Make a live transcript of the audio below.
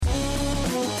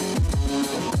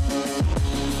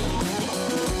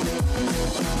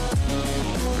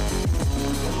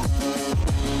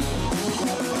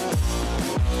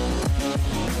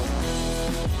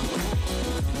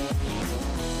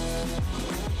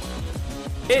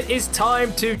It is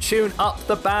time to tune up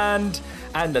the band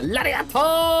and let it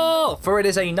pour, for it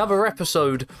is another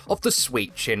episode of the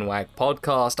Sweet Chinwag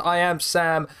podcast. I am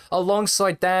Sam,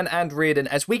 alongside Dan and Riordan,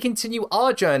 as we continue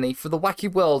our journey for the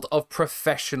wacky world of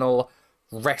professional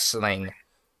wrestling.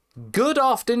 Good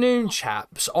afternoon,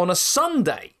 chaps, on a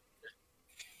Sunday,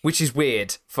 which is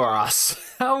weird for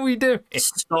us. How are we doing?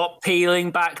 Stop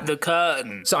peeling back the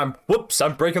curtain. So I'm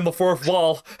breaking the fourth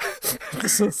wall.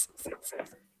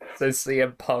 So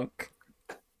CM Punk.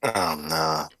 Oh,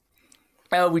 no.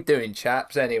 How are we doing,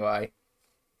 chaps, anyway?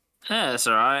 Yeah, that's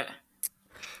alright.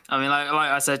 I mean, like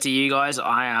I said to you guys,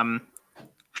 I am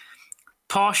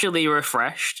partially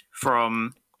refreshed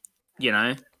from,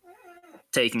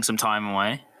 taking some time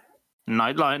away.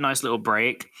 Nice little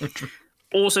break.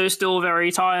 Also still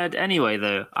very tired anyway,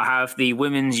 though. I have the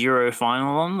Women's Euro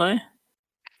final on, though.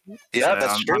 Yeah, So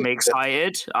that's true. I'm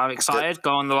excited.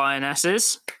 Go on the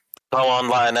Lionesses. Go on,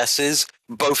 Lionesses.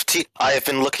 I have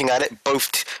been looking at it.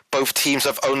 Both teams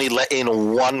have only let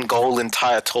in one goal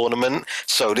entire tournament,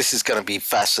 so this is going to be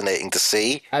fascinating to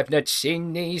see. I've not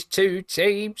seen these two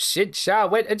teams since I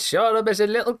went and saw them as a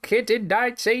little kid in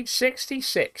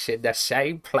 1966 in the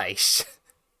same place.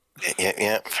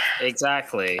 Yeah.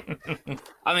 Exactly.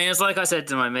 I mean, it's like I said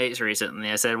to my mates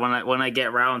recently. I said when I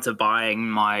get round to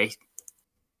buying my...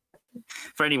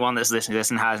 For anyone that's listening to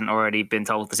this and hasn't already been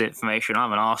told this information,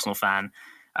 I'm an Arsenal fan.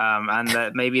 And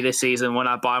that maybe this season when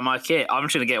I buy my kit, I'm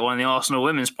just going to get one of the Arsenal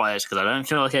women's players because I don't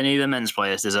feel like any of the men's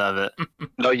players deserve it.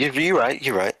 No, you're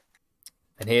right.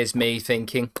 And here's me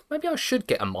thinking, maybe I should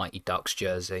get a Mighty Ducks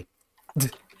jersey.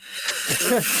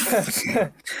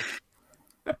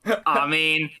 I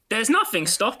mean, there's nothing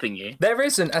stopping you. There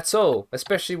isn't at all,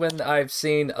 especially when I've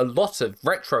seen a lot of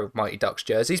retro Mighty Ducks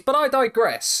jerseys, but I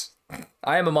digress.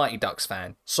 I am a Mighty Ducks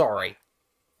fan. Sorry.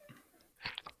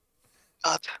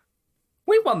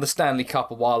 We won the Stanley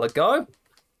Cup a while ago.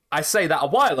 I say that a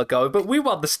while ago, but we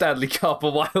won the Stanley Cup a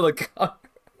while ago.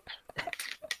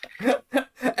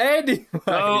 Anyway.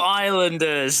 Go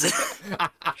Islanders.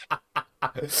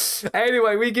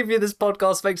 Anyway, we give you this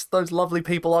podcast thanks to those lovely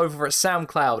people over at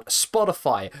SoundCloud,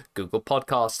 Spotify, Google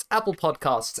Podcasts, Apple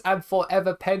Podcasts, and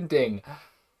forever pending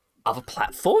other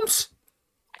platforms.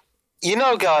 You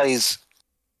know, guys,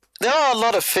 there are a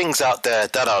lot of things out there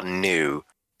that are new.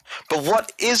 But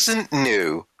what isn't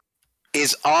new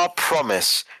is our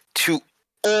promise to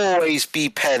always be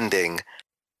pending,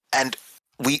 and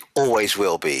we always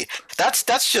will be. That's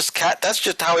just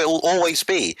how it will always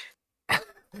be.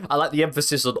 I like the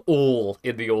emphasis on all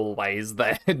in the always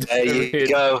there. There you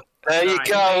go. There you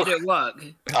go. You made it work.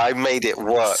 I made it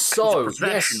work. So,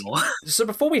 yes. So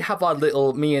before we have our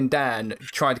little me and Dan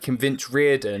trying to convince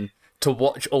Riordan to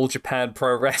watch All Japan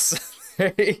Pro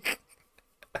Wrestling,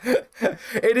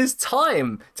 it is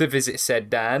time to visit said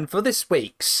Dan for this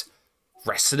week's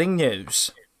wrestling news.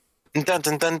 Dun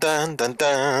dun dun dun dun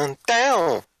dun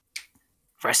down.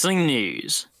 Wrestling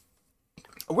news.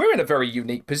 We're in a very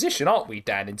unique position, aren't we,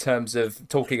 Dan, in terms of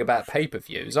talking about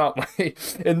pay-per-views, aren't we?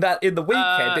 In that, in the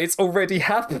weekend, it's already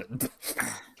happened.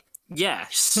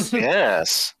 Yes.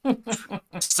 Yes.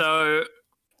 So,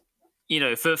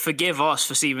 forgive us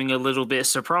for seeming a little bit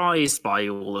surprised by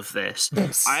all of this.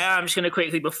 Yes. I am just going to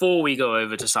quickly, before we go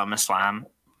over to SummerSlam,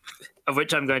 of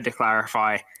which I'm going to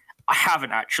clarify, I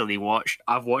haven't actually watched.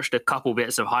 I've watched a couple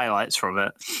bits of highlights from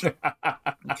it.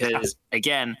 Because,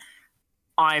 again,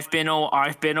 I've been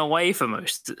away for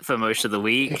most of the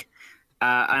week,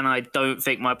 and I don't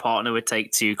think my partner would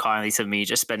take too kindly to me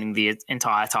just spending the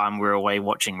entire time we're away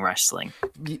watching wrestling.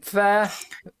 Fair.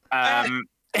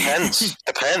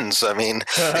 Depends. I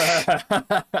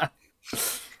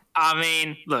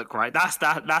mean, look, right. That's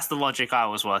the logic I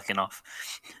was working off.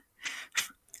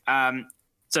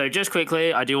 So just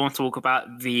quickly, I do want to talk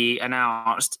about the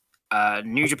announced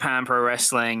New Japan Pro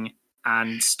Wrestling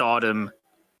and Stardom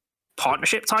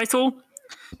partnership title.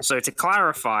 So to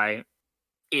clarify,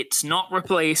 it's not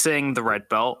replacing the red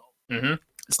belt. Mm-hmm.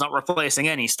 It's not replacing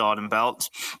any Stardom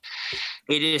belts.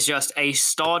 It is just a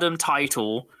Stardom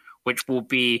title which will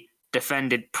be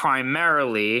defended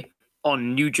primarily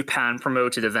on New Japan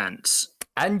promoted events.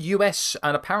 And US,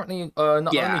 and apparently not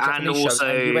only Japanese shows,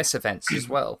 and US events as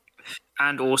well.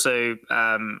 And also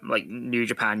New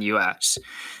Japan US.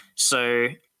 So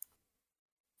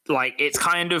it's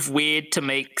kind of weird to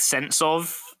make sense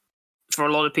of for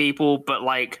a lot of people, but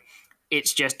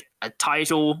it's just a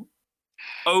title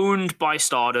owned by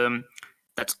Stardom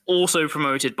that's also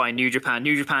promoted by New Japan.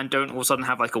 New Japan don't all of a sudden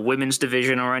have a women's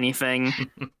division or anything.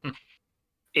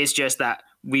 It's just that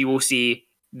we will see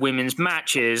women's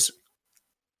matches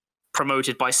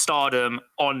promoted by Stardom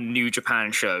on New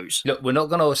Japan shows. Look, we're not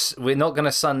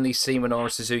gonna suddenly see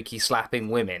Minoru Suzuki slapping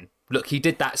women. Look, he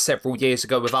did that several years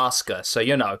ago with Asuka, so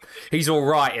he's all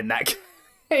right in that.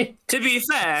 To be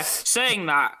fair, saying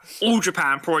that, All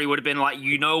Japan probably would have been like,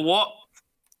 you know what?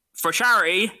 For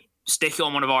charity, stick it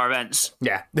on one of our events.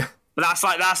 Yeah. But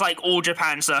that's like All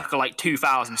Japan circa like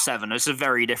 2007. It's a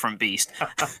very different beast.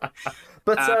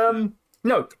 But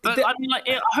no. But I mean, like,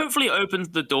 it hopefully opens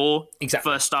the door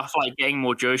Exactly. for stuff like getting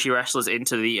more Joshi wrestlers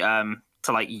into the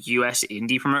to like US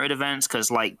indie promoted events,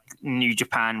 because like New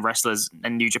Japan wrestlers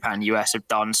and New Japan US have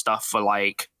done stuff for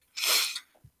like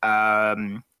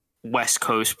West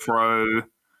Coast Pro.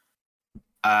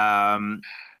 I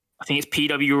think it's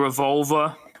PW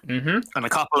Revolver. Mm-hmm. And a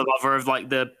couple of other of like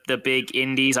the big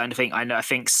indies. I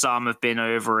think some have been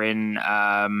over in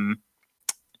I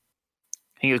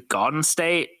think it was Garden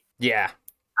State. Yeah.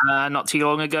 Not too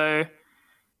long ago.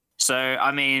 So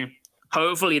I mean,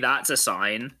 hopefully that's a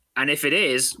sign. And if it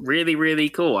is, really, really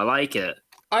cool. I like it.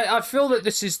 I feel that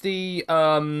this is the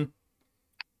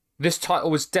this title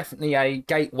was definitely a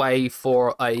gateway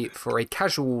for a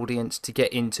casual audience to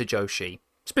get into Joshi,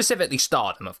 specifically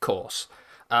Stardom, of course.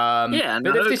 But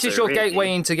if this is your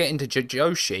gateway into get into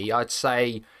Joshi, I'd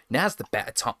say now's the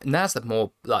better time. Now's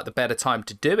the better time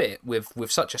to do it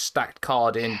with such a stacked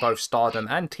card in both Stardom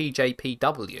and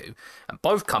TJPW, and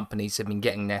both companies have been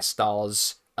getting their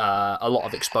stars a lot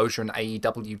of exposure in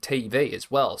AEW TV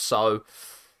as well. So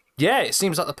yeah, it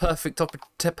seems like the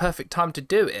perfect time to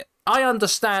do it. I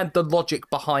understand the logic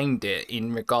behind it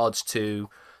in regards to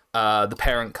the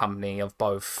parent company of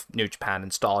both New Japan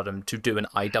and Stardom to do an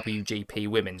IWGP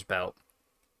women's belt.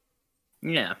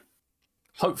 Yeah.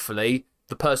 Hopefully,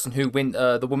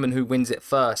 the woman who wins it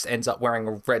first ends up wearing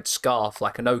a red scarf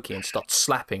like Inoki and starts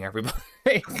slapping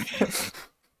everybody.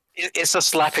 Is the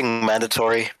slapping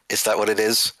mandatory? Is that what it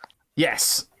is?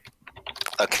 Yes.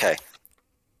 Okay.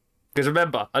 Because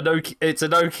remember, Inoki, it's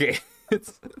Inoki.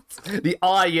 The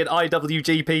I in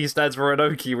IWGP stands for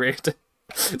Inoki, Riordan.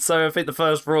 So I think the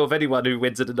first rule of anyone who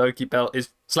wins an Inoki belt is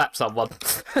slap someone.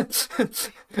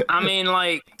 I mean,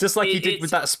 like... Just like he did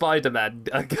with that Spider-Man.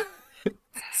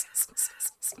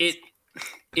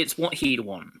 It's what he'd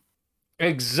want.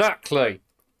 Exactly.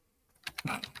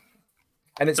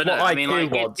 And it's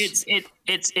wants.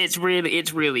 It's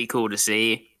really cool to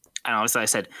see. And as I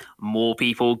said, more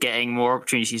people getting more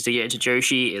opportunities to get into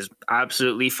Joshi is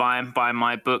absolutely fine by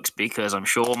my books, because I'm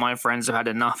sure my friends have had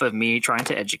enough of me trying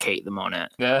to educate them on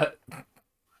it. Yeah.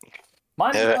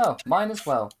 Mine as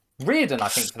well. Riordan, I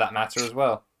think, for that matter, as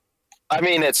well. I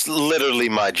mean, it's literally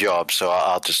my job, so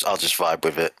I'll just vibe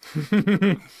with it.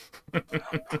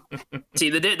 See,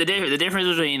 the difference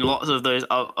between lots of those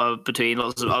between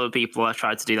lots of other people I've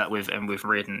tried to do that with and with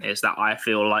Riordan is that I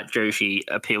feel like Joshi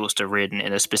appeals to Riordan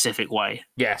in a specific way.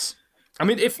 Yes, I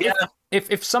mean if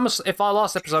our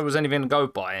last episode was anything to go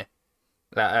by,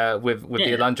 with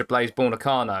the Alundra Blaze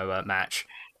Born-Nakano match.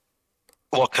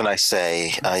 What can I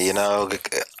say? I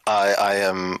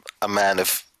am a man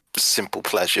of simple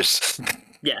pleasures.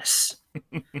 Yes.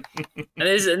 and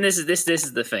this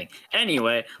is the thing.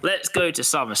 Anyway, let's go to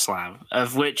SummerSlam,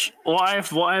 of which what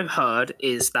I've heard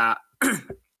is that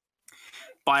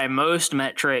by most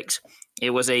metrics it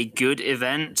was a good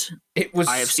event.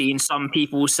 I have seen some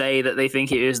people say that they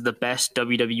think it is the best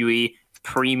WWE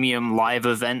premium live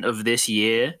event of this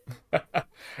year.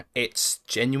 It's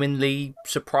genuinely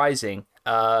surprising.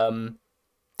 To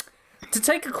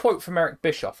take a quote from Eric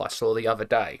Bischoff I saw the other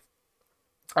day,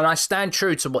 and I stand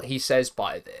true to what he says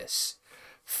by this.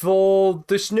 For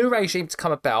this new regime to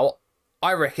come about,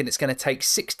 I reckon it's going to take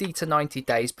 60 to 90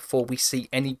 days before we see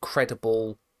any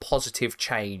credible positive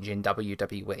change in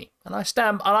WWE. And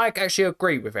I actually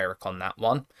agree with Eric on that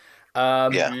one.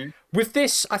 With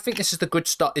this, I think this is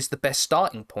the best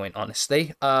starting point,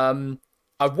 honestly.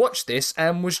 I watched this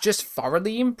and was just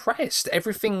thoroughly impressed.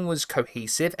 Everything was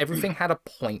cohesive. Everything had a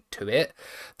point to it.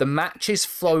 The matches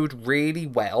flowed really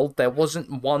well. There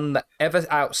wasn't one that ever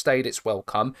outstayed its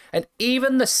welcome. And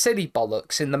even the silly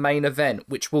bollocks in the main event,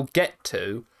 which we'll get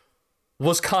to,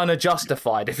 was kind of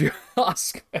justified, if you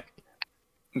ask me.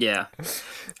 Yeah.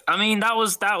 I mean, that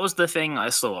was the thing I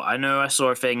saw. I know I saw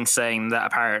a thing saying that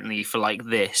apparently for like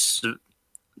this,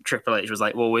 Triple H was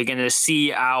like, well, we're going to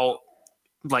see out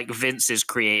like Vince's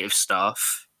creative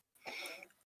stuff,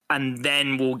 and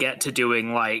then we'll get to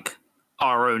doing like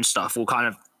our own stuff. We'll kind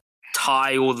of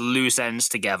tie all the loose ends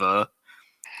together,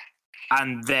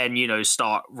 and then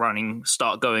start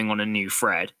going on a new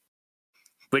thread.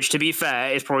 Which, to be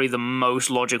fair, is probably the most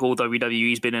logical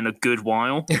WWE's been in a good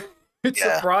while. It's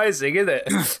surprising, isn't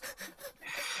it?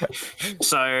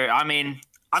 So, I mean,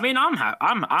 I mean, I'm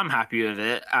happy with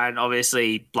it, and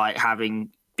obviously, like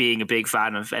being a big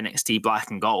fan of NXT Black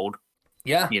and Gold.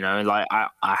 Yeah, You know, like I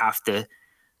have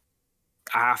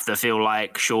to feel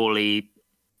like surely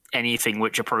anything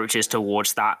which approaches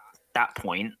towards that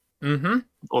point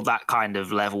or that kind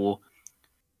of level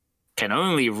can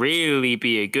only really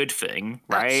be a good thing,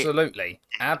 right?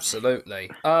 Absolutely.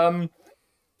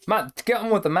 Matt, to get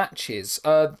on with the matches,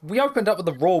 we opened up with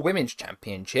the Raw Women's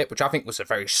Championship, which I think was a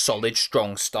very solid,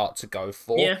 strong start to go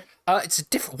for. Yeah. It's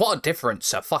what a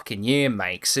difference a fucking year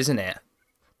makes, isn't it?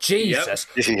 Jesus.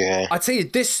 Yep. Yeah. I tell you,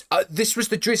 this was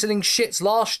the drizzling shits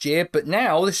last year, but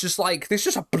now this is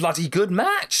a bloody good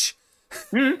match.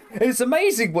 It's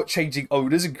amazing what changing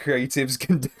owners and creatives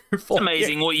can do. It's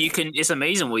amazing what you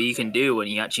can do when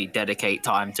you actually dedicate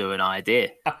time to an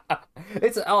idea.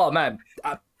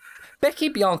 Becky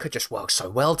and Bianca just work so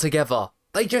well together.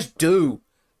 They just do.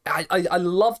 I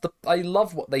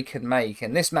love what they can make,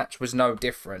 and this match was no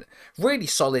different. Really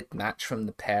solid match from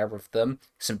the pair of them.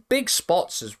 Some big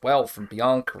spots as well from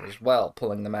Bianca as well,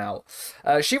 pulling them out.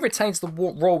 She retains the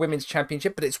Raw Women's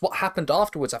Championship, but it's what happened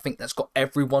afterwards, I think, that's got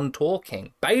everyone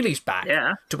talking. Bayley's back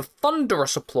to a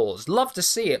thunderous applause. Love to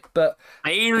see it, but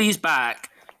Bayley's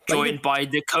back, joined by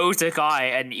Dakota Kai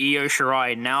and Io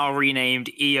Shirai, now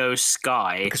renamed Io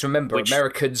Sky. Because remember,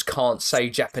 Americans can't say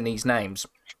Japanese names.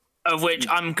 Of which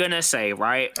I'm gonna say,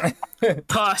 right?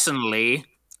 Personally,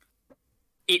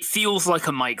 it feels like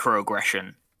a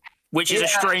microaggression, which is a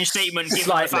strange statement given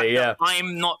the fact that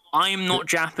I'm not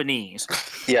Japanese.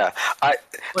 Yeah,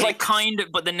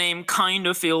 but the name kind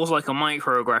of feels like a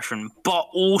microaggression, but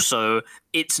also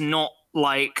it's not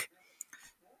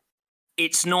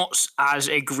as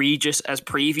egregious as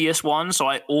previous ones, so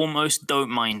I almost don't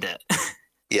mind it.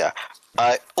 Yeah,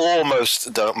 I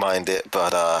almost don't mind it,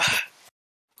 but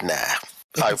nah.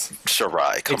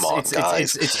 Shirai, come on,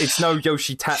 guys. It's no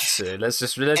Yoshitatsu. Let's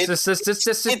just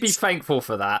be thankful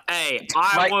for that. Hey,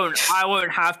 I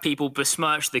won't have people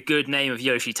besmirch the good name of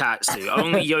Yoshitatsu.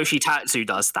 Only Yoshitatsu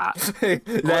does that.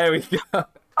 There we go.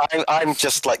 I'm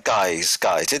just like, guys,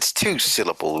 it's 2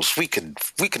 syllables. We can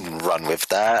run with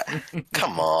that.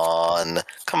 Come on.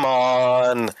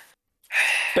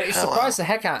 But it surprised the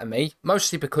heck out of me,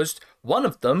 mostly because one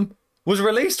of them was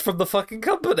released from the fucking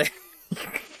company.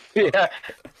 Yeah.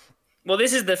 Well,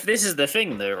 this is the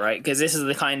thing, though, right? Because this is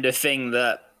the kind of thing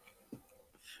that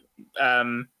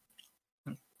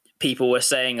people were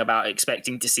saying about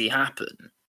expecting to see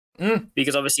happen.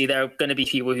 Because obviously there are going to be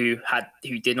people who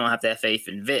did not have their faith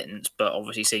in Vince, but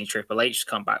obviously seeing Triple H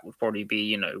come back would probably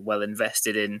be, well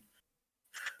invested in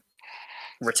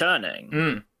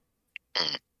returning.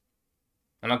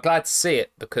 And I'm glad to see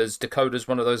it, because Dakota's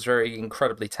one of those very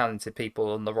incredibly talented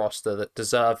people on the roster that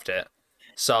deserved it.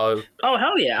 So, oh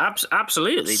hell yeah,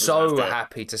 absolutely! So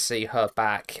happy to see her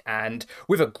back, and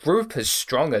with a group as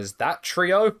strong as that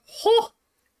trio,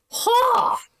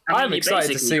 I'm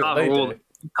excited to see what they do.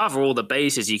 Cover all the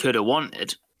bases you could have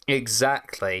wanted.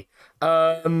 Exactly,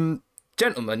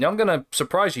 gentlemen. I'm going to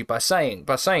surprise you by saying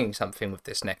something with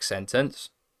this next sentence.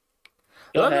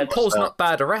 Logan Paul's not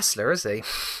bad a wrestler, is he?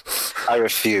 I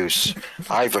refuse.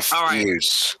 All right.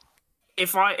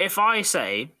 If I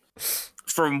say,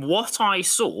 from what I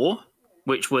saw,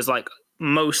 which was like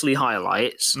mostly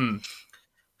highlights,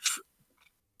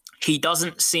 he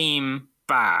doesn't seem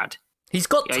bad. He's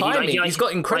got timing. He's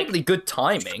got incredibly good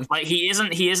timing. Like he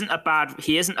isn't a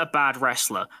bad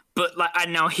wrestler. But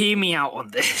and now hear me out on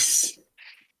this.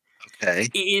 Okay.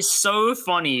 It is so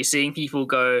funny seeing people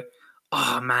go,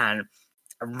 "Oh man,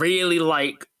 I really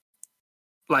like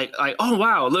oh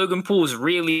wow, Logan Paul's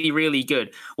really, really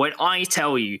good." When I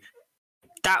tell you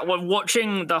that when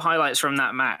watching the highlights from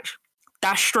that match,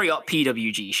 that's straight up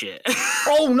PWG shit.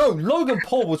 Oh no, Logan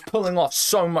Paul was pulling off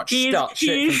so much shit from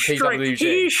PWG.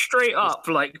 He's straight up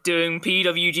doing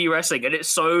PWG wrestling, and it's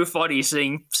so funny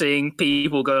seeing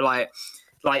people go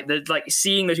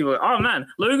seeing those people go, "Oh man,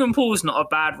 Logan Paul's not a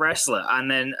bad wrestler," and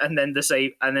then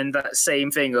that same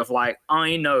thing of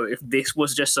I know if this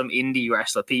was just some indie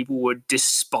wrestler, people would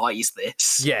despise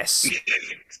this. Yes.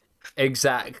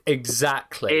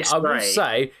 Exactly. It's I will great.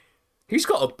 say he's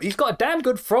got a damn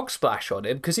good frog splash on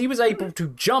him, because he was able to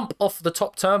jump off the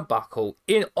top turnbuckle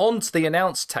onto the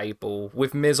announce table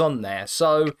with Miz on there.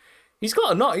 So he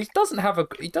doesn't have a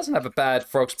bad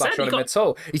frog splash on him at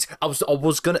all. I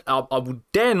would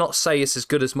dare not say it's as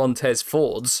good as Montez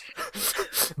Ford's,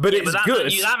 but it's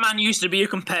good. That man used to be a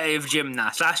competitive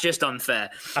gymnast. That's just unfair.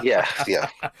 Yeah.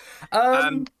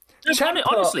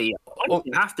 Honestly, I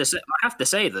have to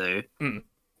say though,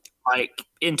 like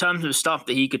in terms of stuff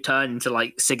that he could turn into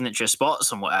like signature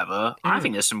spots and whatever, I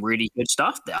think there's some really good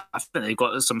stuff there. I think they've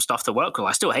got some stuff to work with.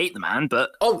 I still hate the man,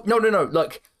 but no.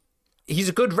 Like, he's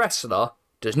a good wrestler.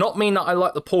 Does not mean that I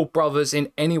like the Paul brothers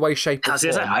in any way, shape, or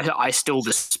form. I still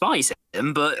despise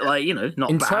him, but like, you know,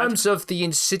 not in bad. terms of the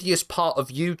insidious part of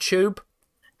YouTube,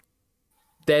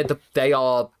 they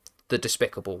are the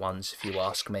despicable ones, if you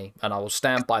ask me, and I will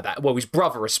stand by that. Well, his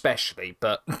brother especially,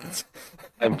 but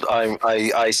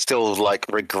I still like.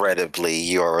 Regrettably,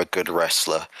 you're a good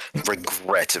wrestler.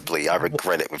 Regrettably, I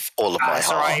regret it with all of my That's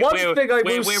heart. all right. One thing I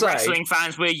will we're say, wrestling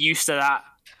fans. We're used to that.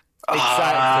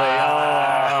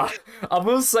 Exactly. I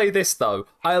will say this though.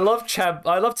 I love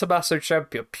Tommaso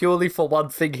Ciampa purely for one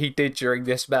thing he did during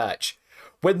this match.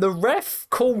 When the ref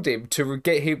called him to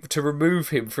remove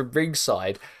him from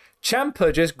ringside,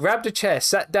 Ciampa just grabbed a chair,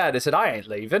 sat down, and said, "I ain't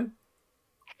leaving."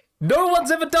 No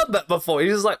one's ever done that before.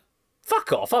 He's just like,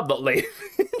 "Fuck off! I'm not leaving."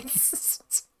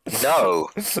 No.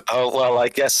 Oh, well, I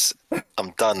guess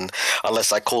I'm done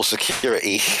unless I call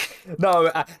security.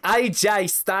 No,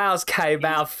 AJ Styles came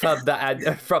out from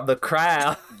the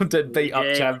crowd and beat up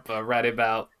Ciampa, ran him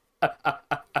out.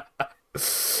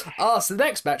 So the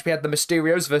next match, we had the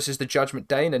Mysterios versus the Judgment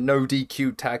Day in a no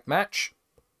DQ tag match.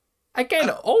 Again,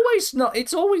 I always love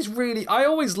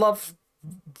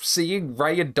seeing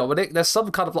Ray and Dominic. There's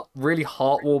some kind of like really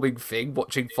heartwarming thing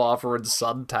watching father and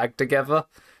son tag together.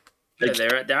 Yeah,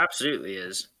 there absolutely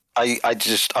is. I'm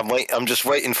just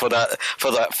waiting for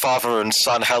that father and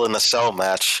son Hell in a Cell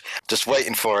match. Just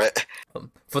waiting for it.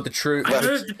 For the true...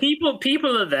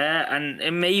 People are there,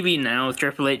 and maybe now with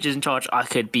Triple H is in charge, I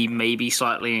could be maybe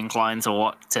slightly inclined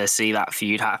to see that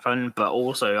feud happen, but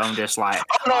also I'm just like...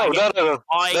 I get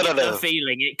the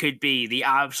feeling it could be the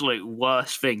absolute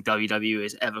worst thing WWE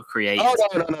has ever created.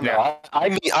 No. Yeah.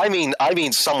 I mean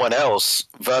someone else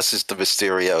versus the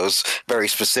Mysterios, very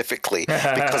specifically,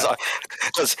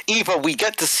 because either we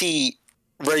get to see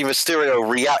Rey Mysterio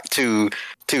react to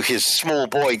his small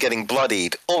boy getting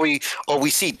bloodied, or we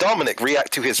see Dominic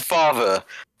react to his father,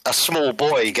 a small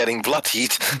boy, getting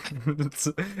bloodied.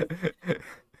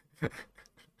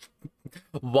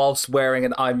 Whilst wearing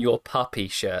an "I'm Your Puppy"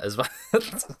 shirt as well.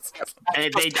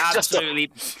 They'd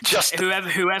absolutely whoever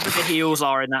the heels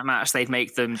are in that match, they'd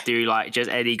make them do like just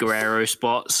Eddie Guerrero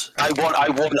spots. I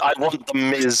want the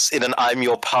Miz in an "I'm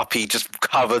Your Puppy" just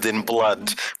covered in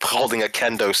blood, holding a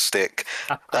kendo stick.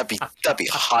 That'd be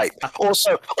hype.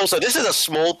 Also, this is a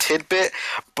small tidbit,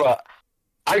 but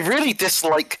I really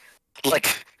dislike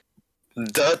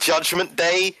the Judgment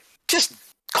Day. Just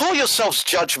call yourselves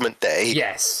Judgment Day.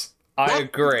 Yes. I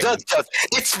agree.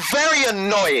 It's very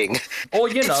annoying. Or,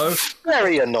 it's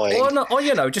very annoying. Or,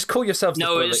 just call yourselves the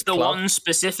Bullet it's the Club. one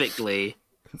specifically.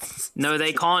 No,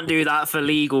 they can't do that for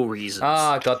legal reasons.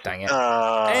 God dang it.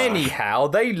 Anyhow,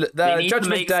 they need Judgment to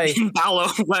make Day... Balor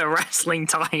wear wrestling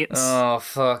tights. Oh,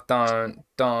 fuck, don't.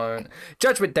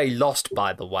 Judgment Day lost,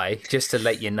 by the way, just to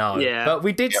let you know. Yeah. But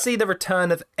we did see the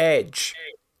return of Edge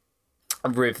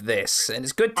with this, and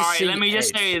it's good to see. Let me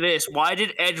just say this: why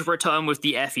did Edge return with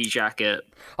the Effie jacket?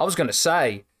 I was going to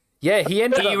say, yeah, he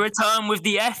returned with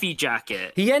the Effie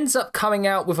jacket. He ends up coming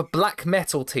out with a black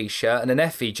metal t-shirt and an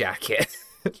Effie jacket,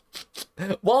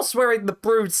 whilst wearing the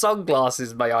Brood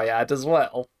sunglasses. May I add as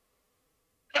well?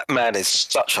 That man is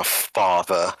such a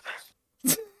father.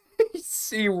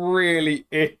 He really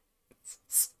is.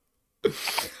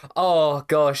 Oh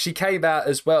gosh, he came out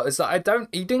as well. It's like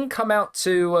he didn't come out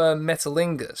to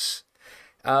Metalingus.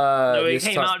 No, he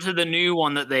came out to the new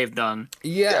one that they've done.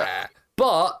 Yeah.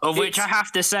 But of which I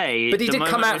have to say, but he did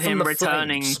come out from the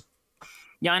returning. Flames.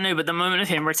 Yeah, I know, but the moment of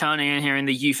him returning and hearing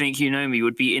the "You Think You Know Me"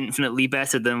 would be infinitely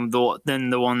better than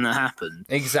the one that happened.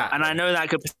 Exactly. And I know that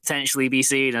could potentially be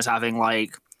seen as having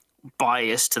like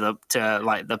bias to the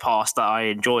past that I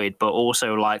enjoyed, but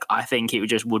also like I think it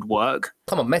just would work.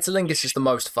 Come on, Metalingus is the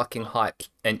most fucking hype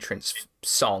entrance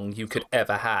song you could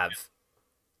ever have.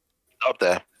 Up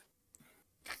there.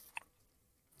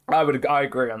 I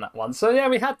agree on that one. So yeah,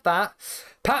 we had that.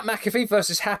 Pat McAfee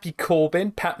versus Happy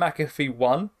Corbin. Pat McAfee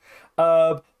won.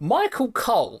 Michael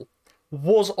Cole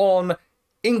was on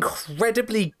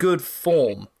incredibly good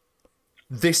form.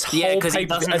 This whole because he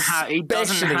doesn't have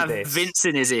Vince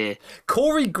in his ear.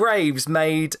 Corey Graves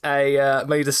made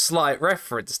a slight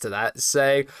reference to that,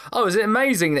 saying, "Oh, is it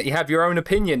amazing that you have your own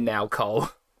opinion now,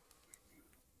 Cole?"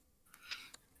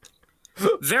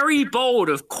 Very bold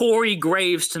of Corey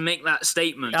Graves to make that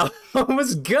statement. I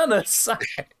was gonna say.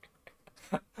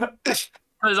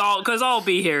 Because I'll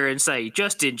be here and say,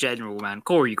 just in general, man,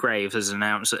 Corey Graves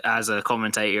as a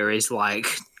commentator is like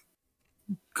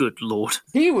good lord.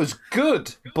 He was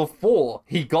good before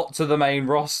he got to the main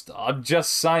roster. I'm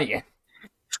just saying.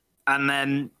 And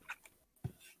then,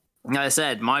 like I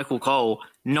said, Michael Cole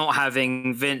not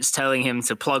having Vince telling him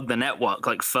to plug the network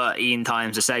like 13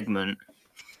 times a segment.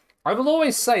 I will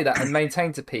always say that and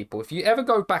maintain to people, if you ever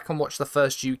go back and watch the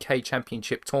first UK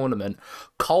Championship tournament,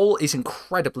 Cole is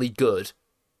incredibly good.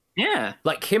 Yeah.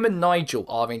 Like, him and Nigel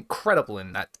are incredible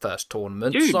in that first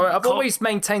tournament. Dude, so I've always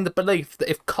maintained the belief that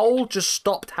if Cole just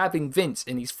stopped having Vince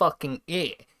in his fucking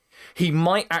ear, he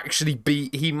might actually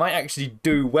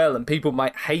do well and people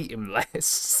might hate him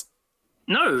less.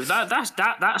 No, that's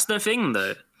the thing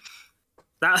though.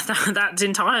 That's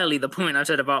entirely the point I've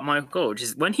said about Michael Cole, which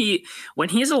is when he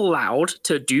is allowed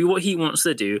to do what he wants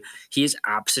to do, he is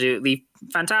absolutely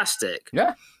fantastic.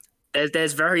 Yeah.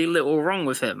 There's very little wrong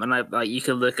with him, and like you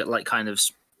can look at like kind of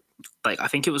like I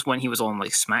think it was when he was on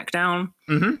like SmackDown,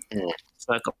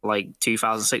 so like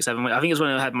 2006, 2007. I think it was when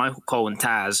I had Michael Cole and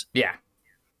Taz. Yeah.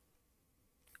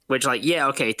 Which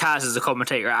Taz as a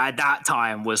commentator at that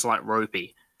time was like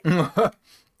ropey. But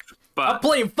I'm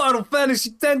playing Final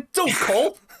Fantasy X too,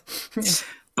 Cole.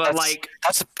 But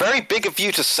that's very big of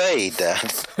you to say,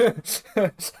 Dad.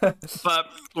 But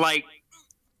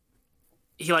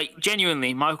he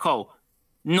genuinely, Michael Cole,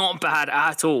 not bad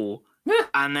at all. Yeah.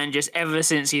 And then just ever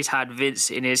since he's had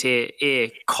Vince in his ear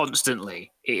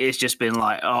constantly, it's just been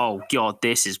like, oh god,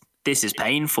 this is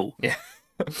painful. Yeah.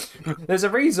 There's a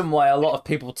reason why a lot of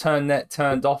people turned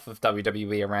off of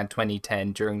WWE around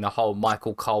 2010 during the whole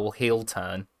Michael Cole heel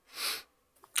turn.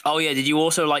 Oh yeah, did you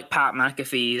also like Pat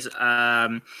McAfee's?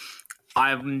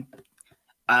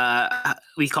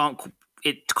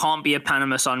 It can't be a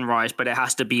Panama Sunrise, but it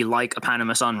has to be like a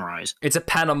Panama Sunrise. It's a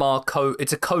Panama code.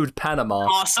 It's a code Panama.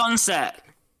 Oh, sunset.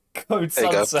 Code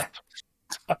There sunset.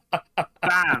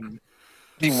 Bam.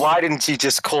 Why didn't you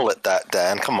just call it that,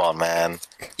 Dan? Come on, man.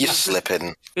 You're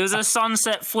slipping. It was a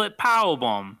sunset flip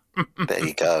powerbomb. There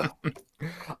you go.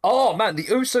 Oh man, the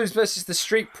Usos versus the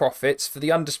Street Profits for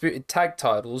the undisputed tag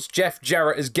titles. Jeff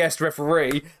Jarrett as guest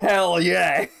referee. Hell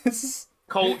yes.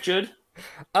 Cultured.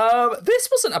 This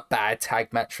wasn't a bad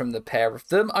tag match from the pair of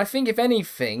them. I think if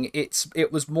anything,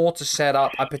 it was more to set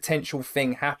up a potential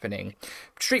thing happening.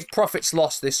 Street Profits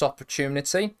lost this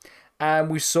opportunity, and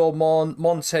we saw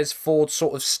Montez Ford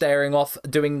sort of staring off,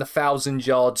 doing the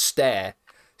 1,000-yard stare.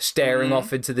 Staring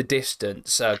off into the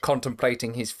distance,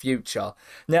 contemplating his future.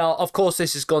 Now, of course,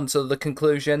 this has gone to the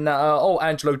conclusion that,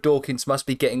 Angelo Dawkins must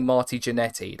be getting Marty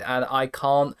Jannetti'd, and I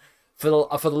can't, for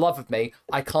the love of me,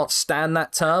 I can't stand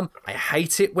that term. I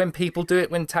hate it when people do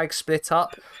it when tags split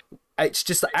up. It's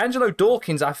just that Angelo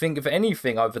Dawkins, I think, if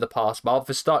anything, over the past month,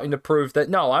 is starting to prove that,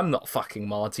 no, I'm not fucking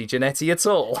Marty Jannetty at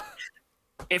all.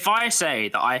 If I say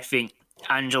that I think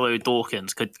Angelo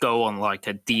Dawkins could go on like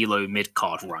a D-Lo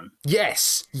mid-card run.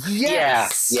 Yes.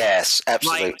 Yes,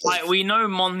 absolutely. Like we know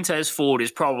Montez Ford is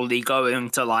probably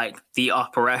going to like the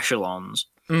upper echelons.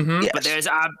 Mm-hmm. Yes.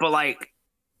 But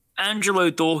Angelo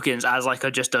Dawkins as like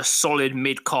just a solid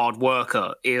mid-card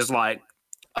worker is like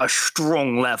a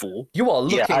strong level. You are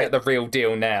looking at the real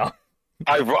deal now.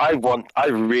 I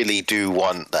really do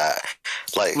want that.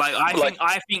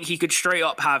 I think he could straight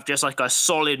up have just like a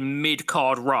solid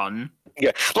mid-card run.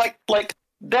 Yeah, like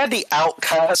they're the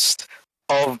outcast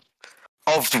of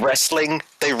wrestling.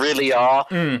 They really are.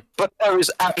 But there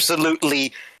is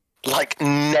absolutely like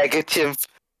negative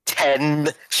 10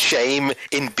 shame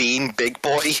in being big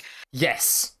boy.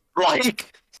 Yes.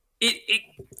 Like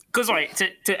because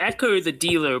to echo the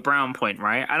D'Lo Brown point,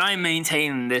 right? And I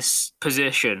maintain this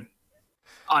position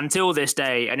until this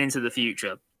day and into the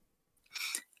future.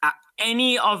 At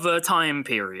any other time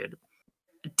period,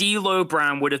 D'Lo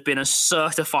Brown would have been a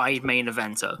certified main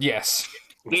eventer. Yes.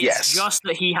 It's just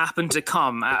that he happened to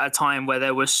come at a time where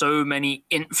there were so many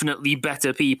infinitely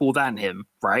better people than him,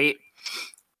 right?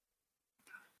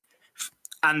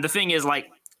 And the thing is,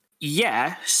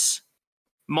 yes,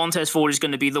 Montez Ford is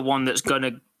going to be the one that's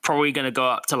probably going to go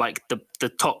up to like the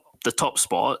top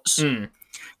spots.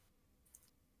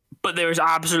 But there is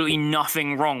absolutely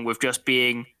nothing wrong with just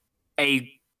being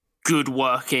a good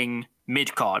working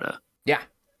mid-carder. Yeah.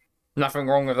 Nothing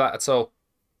wrong with that at all.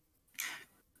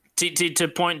 To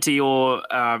point to your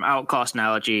Outcast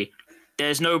analogy,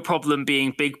 there's no problem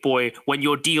being big boy when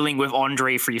you're dealing with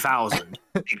Andre 3000.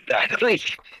 Exactly.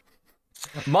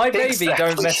 My baby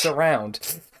don't mess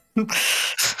around.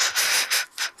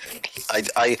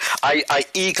 I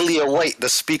eagerly await the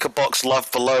speaker box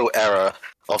Love Below era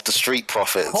of the Street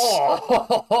Profits.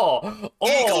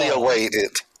 Eagerly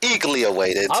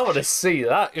awaited. I want to see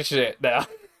that shit now.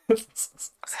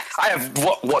 I have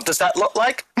what does that look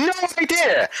like? No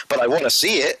idea, but I want to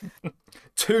see it.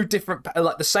 two different,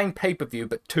 like the same pay-per-view,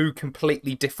 but two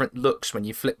completely different looks when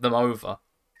you flip them over.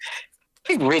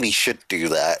 They really should do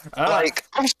that. Like,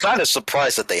 I'm kind of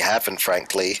surprised that they haven't,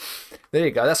 frankly. There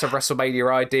you go. That's a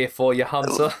WrestleMania idea for you,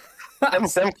 Hunter.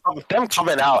 them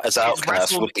coming out as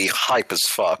Outcasts would be hype as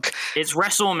fuck. It's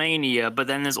WrestleMania, but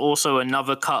then there's also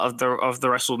another cut of the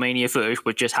WrestleMania footage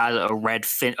which just has a red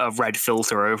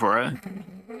filter over it.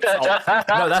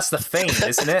 No, that's the theme,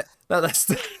 isn't it? No, that's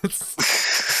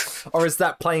or is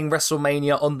that playing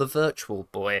WrestleMania on the Virtual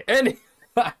Boy? Anyway.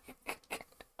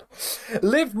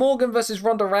 Liv Morgan versus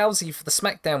Ronda Rousey for the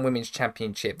SmackDown Women's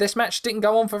Championship. This match didn't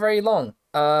go on for very long.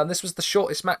 This was the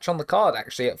shortest match on the card,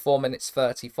 actually, at 4 minutes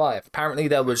 35. Apparently,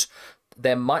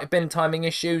 there might have been timing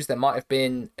issues. There might have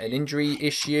been an injury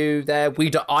issue there.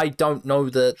 I don't know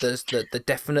the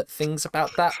definite things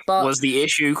about that. But was the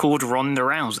issue called Ronda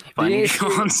Rousey by any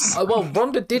chance? Well,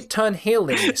 Ronda did turn heel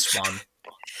in this one.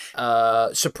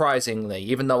 Surprisingly,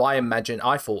 even though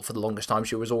I thought for the longest time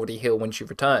she was already heel when she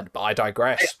returned, but I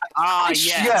digress. Yes.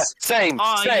 Yeah, same.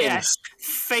 Yes.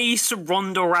 Face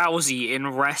Ronda Rousey in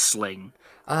wrestling.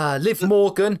 Liv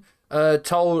Morgan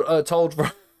told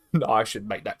no, I shouldn't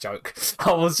make that joke.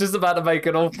 I was just about to make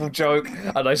an awful joke,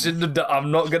 and I shouldn't have done.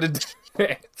 I'm not gonna do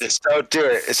it. Just don't do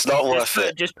it. It's not worth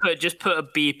it. Just put a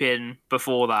beep in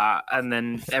before that, and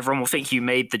then everyone will think you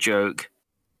made the joke.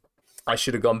 I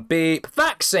should have gone beep.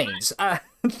 Vaccines. And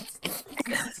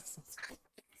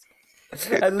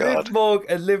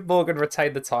Liv Morgan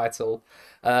retained the title.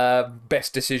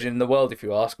 Best decision in the world, if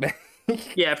you ask me.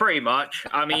 Yeah, pretty much.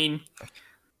 I mean,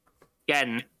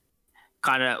 again,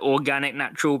 kind of organic,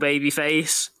 natural baby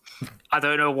face. I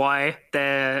don't know why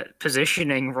they're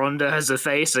positioning Ronda as a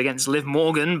face against Liv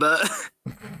Morgan, but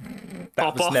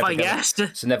pop off, I guess.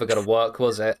 It's never going to work,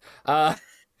 was it?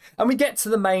 And we get to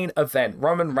the main event.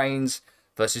 Roman Reigns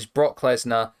versus Brock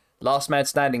Lesnar. Last man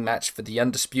standing match for the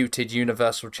undisputed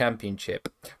Universal Championship.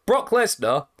 Brock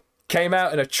Lesnar came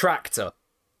out in a tractor.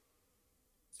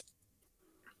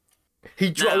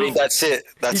 He drove. That's it.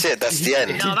 That's the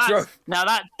end.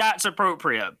 That's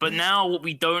appropriate. But now what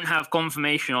we don't have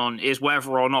confirmation on is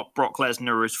whether or not Brock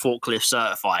Lesnar is forklift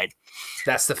certified.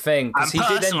 That's the thing. And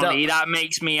personally, that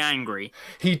makes me angry.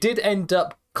 He did end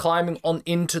up climbing on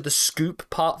into the scoop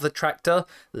part of the tractor,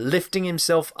 lifting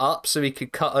himself up so he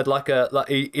could cut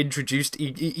he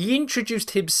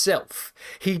introduced himself.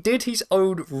 He did his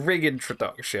own ring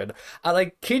introduction, and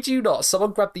I kid you not,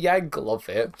 someone grabbed the angle of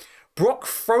it. Brock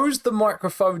throws the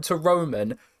microphone to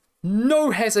Roman,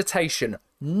 no hesitation,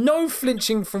 no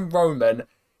flinching from Roman.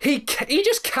 He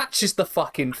just catches the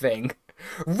fucking thing.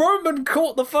 Roman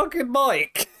caught the fucking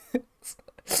mic.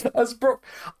 As Brock,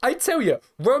 I tell you,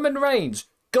 Roman Reigns,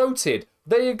 goated.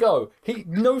 There you go.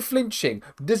 No flinching.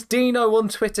 As Dino on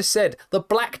Twitter said, the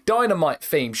Black Dynamite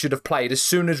theme should have played as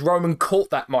soon as Roman caught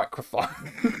that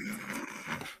microphone.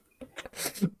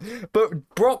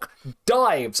 But Brock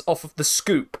dives off of the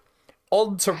scoop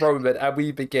onto Roman, and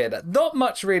we begin. Not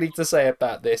much really to say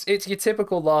about this. It's your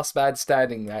typical last man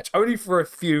standing match, only for a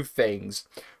few things.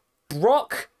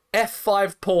 Brock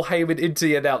F5 Paul Heyman into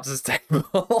the announcer's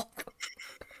table.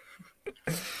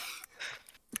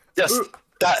 Just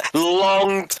that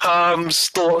long-term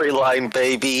storyline,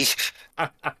 baby.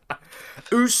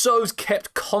 Usos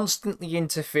kept constantly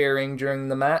interfering during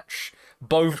the match,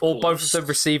 both of them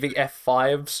receiving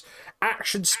F5s.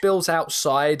 Action spills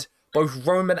outside. Both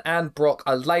Roman and Brock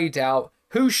are laid out.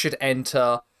 Who should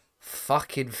enter?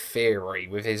 Fucking Theory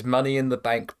with his Money in the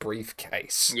Bank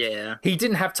briefcase. Yeah. He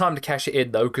didn't have time to cash it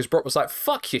in, though, because Brock was like,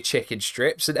 fuck your chicken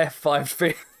strips, and F5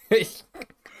 Theory.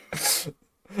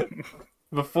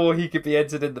 Before he could be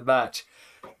entered in the match.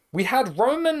 We had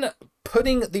Roman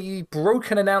putting the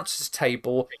broken announcer's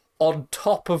table on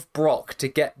top of Brock to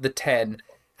get the 10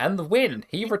 and the win.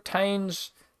 He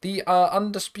retains the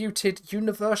undisputed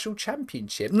Universal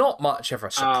Championship. Not much of a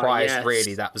surprise,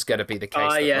 really, that was going to be the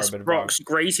case. Yes, Roman Brock's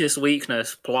greatest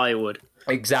weakness, plywood.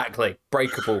 Exactly.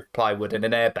 Breakable plywood in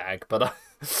an airbag. But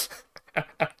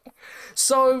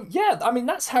so, yeah, I mean,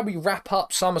 that's how we wrap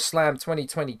up SummerSlam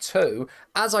 2022.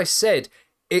 As I said,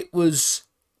 it was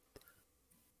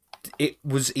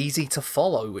easy to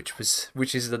follow,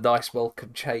 which is the nice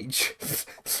welcome change.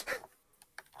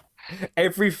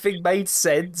 Everything made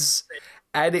sense,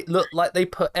 and it looked like they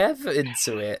put effort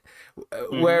into it.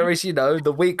 Whereas,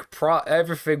 the week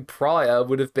everything prior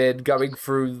would have been going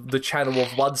through the channel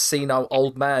of one senile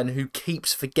old man who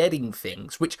keeps forgetting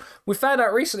things, which we found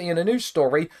out recently in a news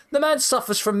story. The man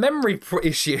suffers from memory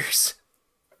issues.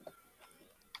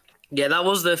 Yeah, that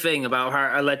was the thing about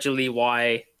her, allegedly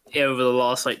why over the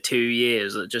last 2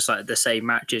 years, that just the same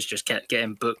matches just kept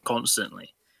getting booked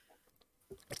constantly.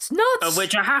 It's nuts. Of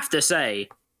which I have to say,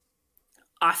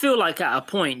 I feel like at a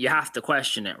point you have to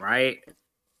question it, right?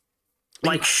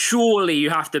 Like, surely you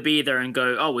have to be there and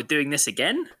go, oh, we're doing this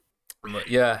again?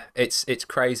 Yeah, it's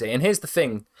crazy. And here's the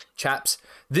thing, chaps.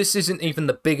 This isn't even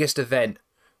the biggest event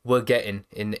we're getting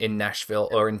in Nashville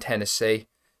or in Tennessee.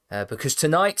 Because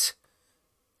tonight,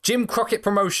 Jim Crockett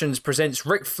Promotions presents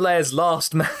Ric Flair's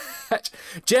last match.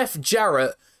 Jeff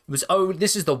Jarrett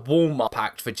this is the warm-up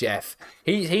act for Jeff.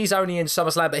 He's only in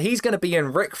SummerSlam, but he's going to be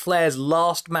in Ric Flair's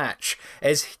last match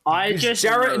as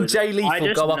Jarrett and Jay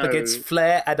Lethal go up against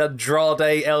Flair and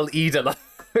Andrade El Idolo.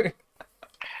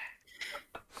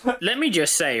 Let me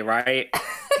just say, right?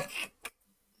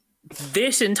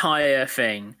 This entire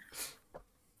thing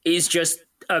is just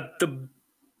the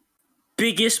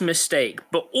biggest mistake,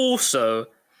 but also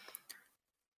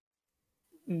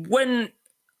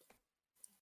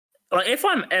if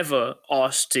I'm ever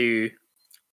asked to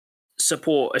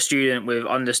support a student with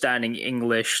understanding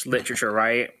English literature,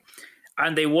 right,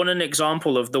 and they want an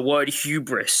example of the word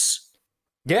hubris,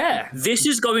 yeah, this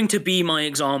is going to be my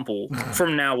example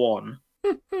from now on.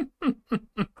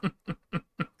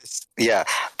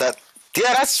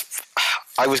 That's.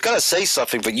 I was gonna say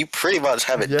something, but you pretty much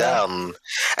have it down.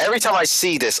 Every time I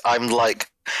see this, I'm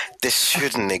like, this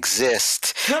shouldn't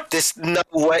exist. There's no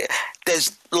way.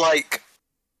 There's like,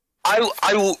 I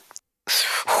will.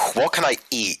 What can I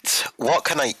eat? What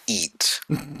can I eat?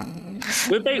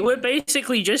 We're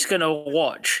basically just gonna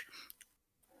watch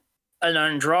an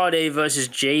Andrade versus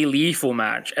Jay Lethal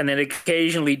match, and then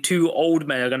occasionally two old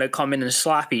men are gonna come in and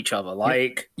slap each other.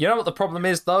 Like, you know what the problem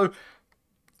is, though?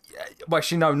 Well,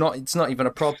 actually, no, it's not even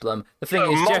a problem. The thing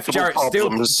is,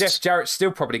 Jeff Jarrett's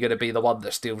still probably going to be the one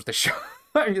that steals the show.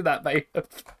 That may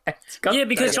yeah,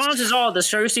 because chances are the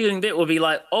show stealing bit will be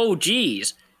like, oh,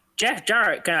 geez, Jeff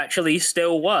Jarrett can actually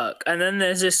still work, and then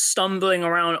there's this stumbling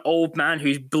around old man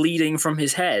who's bleeding from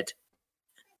his head.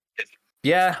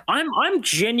 Yeah, I'm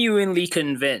genuinely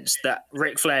convinced that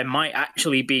Ric Flair might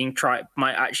actually be trying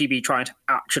to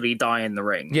actually die in the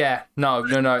ring. Yeah, no.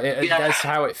 That's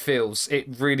how it feels. It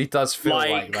really does feel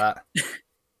like that.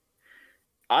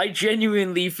 I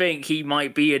genuinely think he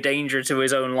might be a danger to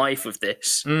his own life with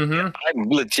this. Mm-hmm. I'm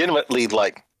legitimately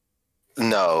like,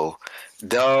 no.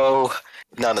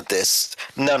 None of this.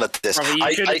 Probably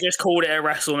you should have just called it a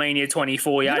WrestleMania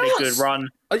 24. You had a good run.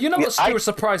 You know what still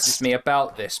surprises me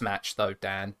about this match, though,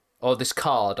 Dan? Or this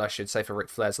card, I should say, for Ric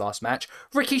Flair's last match?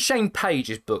 Ricky Shane Page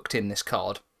is booked in this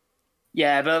card.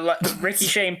 Yeah, but like, Ricky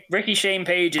Shane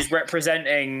Page is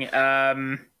representing...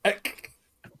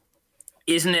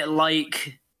 isn't it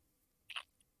like...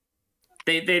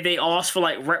 They asked for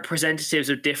like representatives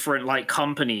of different like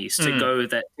companies to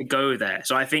go there.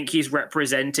 So I think he's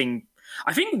representing...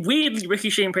 I think weirdly Ricky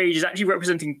Shane Page is actually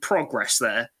representing Progress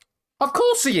there. Of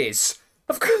course he is.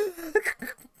 Of course.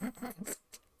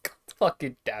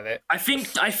 Fucking damn it. I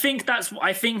think that's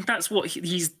what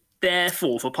he's there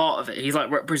for part of it. He's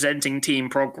like representing Team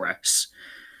Progress.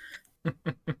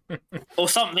 Or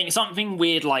something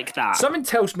weird like that. Something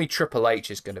tells me Triple H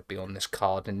is going to be on this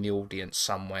card in the audience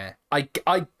somewhere. I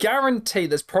guarantee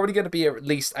there's probably going to be at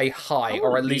least a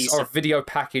a video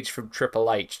package from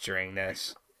Triple H during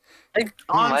this.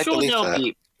 I'm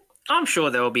sure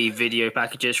there'll be video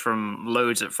packages from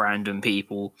loads of random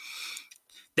people.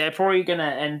 They're probably gonna,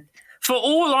 and for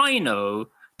all I know,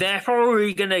 they're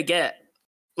probably gonna get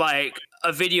like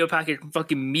a video package from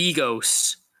fucking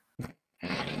Migos.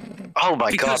 Oh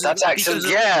my god, that's actually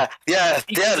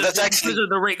that's actually because of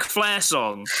the Ric Flair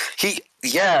song. He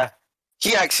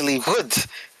actually would.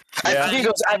 And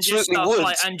Migos absolutely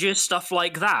would. And just stuff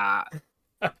like that.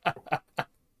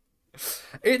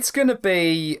 It's going to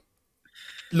be...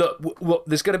 Look,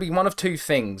 there's going to be one of two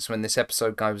things when this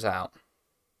episode goes out.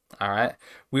 All right?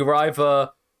 We will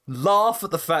either laugh at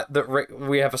the fact that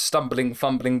we have a stumbling,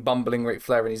 fumbling, bumbling Ric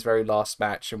Flair in his very last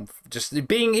match and just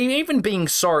feeling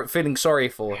sorry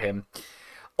for him.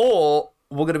 Or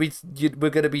we're going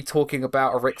to be talking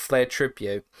about a Ric Flair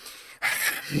tribute.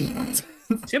 It's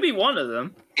going to be one of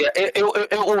them. Yeah,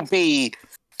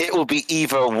 it will be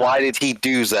either why did he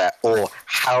do that or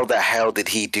how the hell did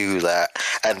he do that,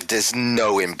 and there's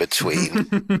no in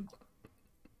between.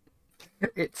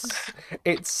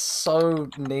 It's so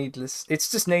needless. It's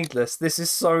just needless. This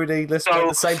is so needless, but at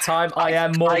the same time, I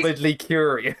am morbidly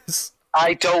curious.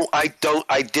 I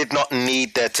did not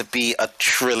need there to be a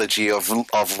trilogy of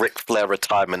Ric Flair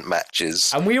retirement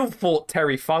matches. And we all thought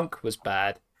Terry Funk was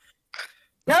bad.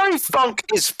 Terry Funk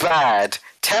is bad,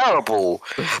 terrible.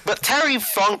 But Terry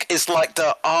Funk is like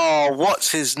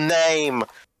what's his name?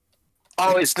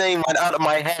 Oh, his name went out of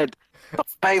my head.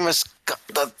 famous.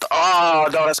 Oh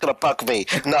no, that's gonna bug me.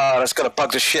 No, that's gonna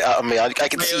bug the shit out of me. I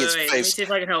can see his Wait. face. Let me see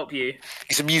if I can help you.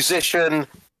 He's a musician.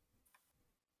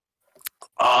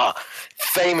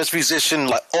 Famous musician,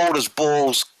 like old as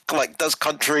balls, like does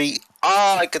country.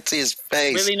 I could see his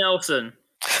face. Willie Nelson.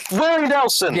 Willie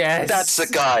Nelson. Yes. That's the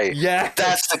guy. Yeah.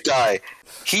 That's the guy.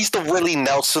 He's the Willie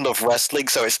Nelson of wrestling,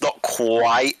 so it's not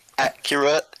quite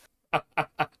accurate.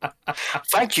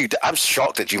 Thank you. I'm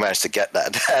shocked that you managed to get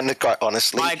that, Dan, quite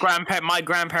honestly. My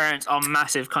grandparents are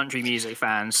massive country music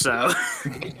fans, so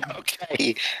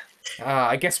Okay.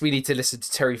 I guess we need to listen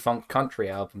to Terry Funk Country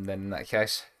album then. In that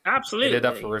case, absolutely. get it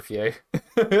up for review.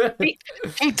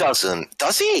 He doesn't,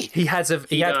 does he? He had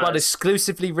one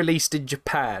exclusively released in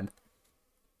Japan.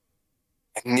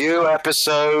 New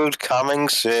episode coming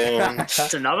soon.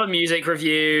 It's another music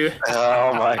review.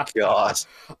 Oh my god.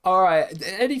 All right.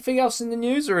 Anything else in the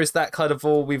news, or is that kind of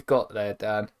all we've got there,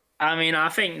 Dan? I mean, I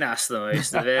think that's the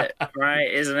most of it, right?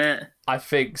 Isn't it? I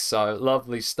think so.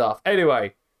 Lovely stuff.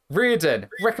 Anyway, Riordan,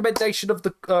 recommendation of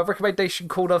the recommendation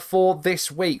corner for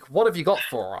this week. What have you got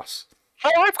for us?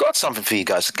 Oh, I've got something for you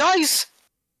guys. Guys,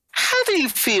 how do you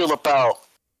feel about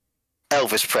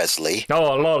Elvis Presley?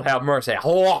 Oh, Lord have mercy.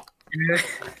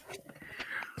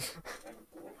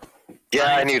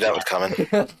 Yeah, I knew that was coming.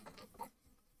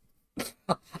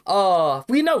 Well,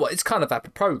 you know what? It's kind of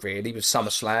apropos, really, with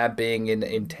SummerSlam being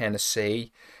in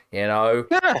Tennessee. You know,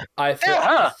 Yeah,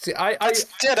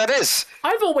 that is.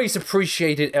 I've always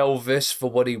appreciated Elvis for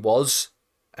what he was,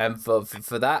 and for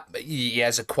that, he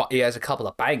has a couple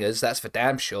of bangers. That's for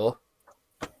damn sure.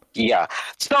 Yeah.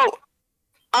 So,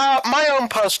 my own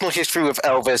personal history with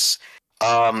Elvis.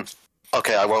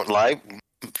 Okay, I won't lie.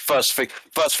 First thing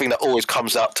that always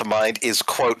comes out to mind is,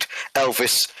 quote,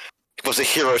 Elvis was a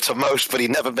hero to most, but he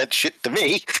never meant shit to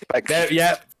me.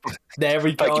 There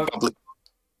we go.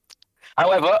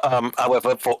 However,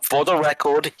 for the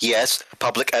record, yes,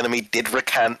 Public Enemy did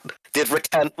recant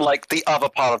like the other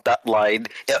part of that line,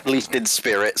 at least in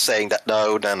spirit, saying that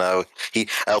no,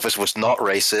 Elvis was not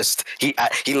racist. He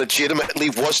legitimately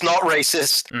was not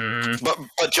racist, but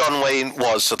John Wayne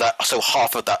was, so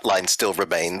half of that line still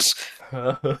remains.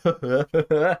 No,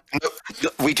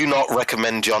 we do not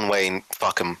recommend John Wayne.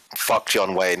 Fuck him. Fuck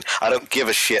John Wayne. I don't give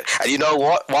a shit. And you know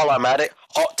what? While I'm at it,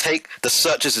 hot take: The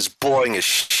Searchers is boring as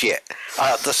shit.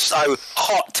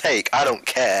 Hot take. I don't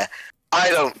care.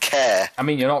 I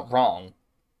mean, you're not wrong.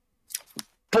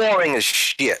 Boring as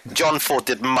shit. John Ford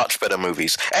did much better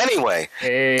movies. Anyway.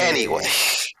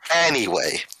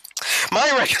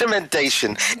 My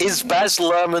recommendation is Baz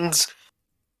Luhrmann's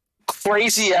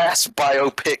crazy ass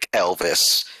biopic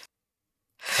Elvis,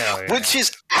 which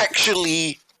is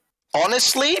actually,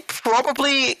 honestly,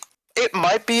 probably it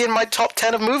might be in my top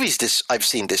 10 of movies I've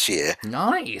seen this year.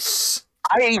 Nice.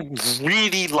 I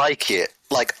really like it,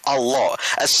 like a lot.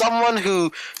 As someone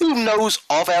who knows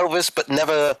of Elvis but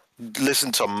never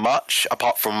listened to much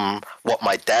apart from what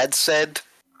my dad said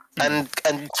and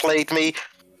played me.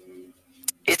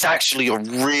 It's actually a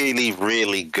really,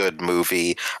 really good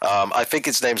movie. I think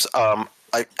his name's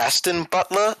Aston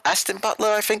Butler. Aston Butler,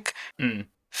 I think.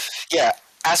 Yeah,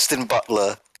 Aston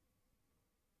Butler.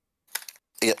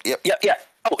 Yeah.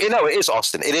 Oh, it is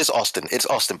Austin. It is Austin. It's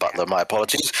Austin Butler. My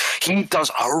apologies. He does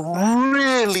a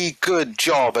really good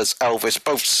job as Elvis,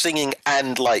 both singing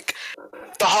and like.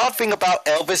 The hard thing about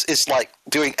Elvis is like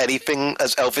doing anything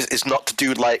as Elvis is not to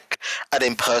do like a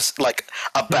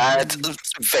bad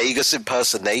Vegas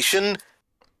impersonation,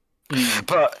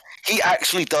 but he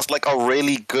actually does like a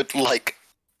really good like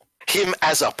him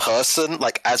as a person,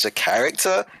 like as a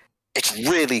character. It's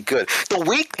really good. The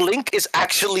weak link is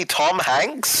actually Tom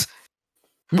Hanks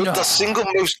with the single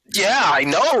most. Yeah, I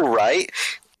know, right?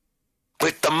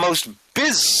 With the most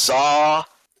bizarre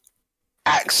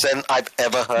accent I've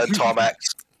ever heard Tom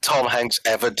Hanks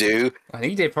ever do. And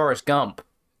he did Forrest Gump.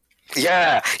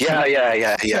 Yeah.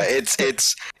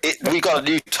 It's we got a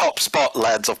new top spot,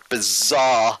 lads, of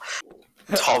bizarre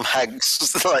Tom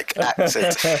Hanks like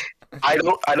accents. I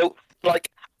don't like.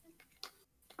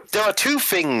 There are two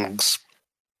things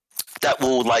that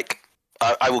will like.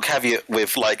 I will caveat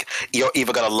with like you're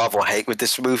either gonna love or hate with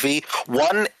this movie.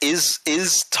 One is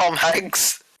Tom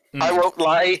Hanks. I won't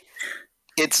lie.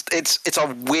 It's a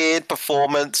weird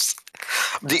performance.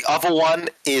 The other one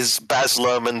is Baz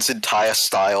Luhrmann's entire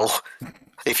style.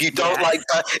 If you don't like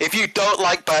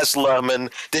Baz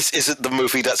Luhrmann, this isn't the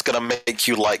movie that's gonna make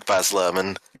you like Baz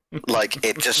Luhrmann. Like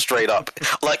it just straight up.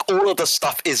 Like all of the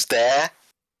stuff is there.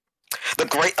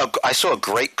 I saw a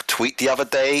great tweet the other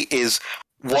day. Is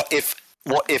what if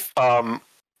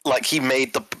like he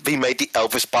made the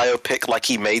Elvis biopic like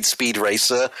he made Speed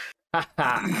Racer. but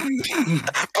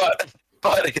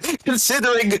But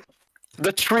considering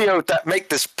the trio that make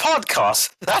this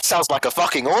podcast, that sounds like a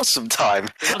fucking awesome time.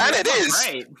 And it is.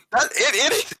 Great.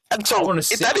 It is. And so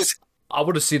that is. I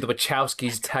want to see the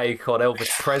Wachowskis' take on Elvis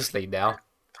Presley now.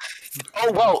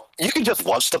 Oh, well, you can just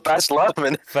watch the Baz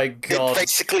Luhrmann. Thank God.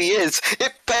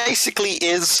 It basically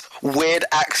is weird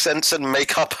accents and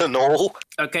makeup and all.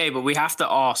 Okay, but we have to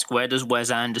ask, where does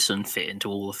Wes Anderson fit into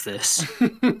all of this? He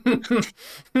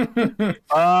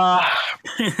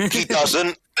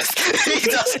doesn't. He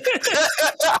doesn't.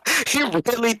 He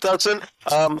really doesn't.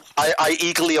 I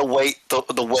eagerly await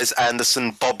the Wes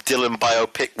Anderson Bob Dylan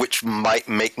biopic, which might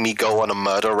make me go on a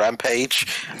murder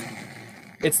rampage.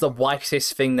 It's the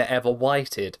whitest thing that ever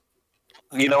whited.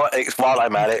 You know what? While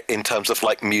I'm at it, in terms of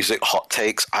like music hot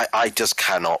takes, I just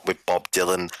cannot with Bob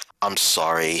Dylan. I'm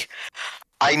sorry.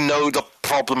 I know the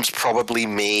problem's probably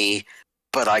me,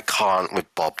 but I can't with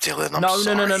Bob Dylan. I'm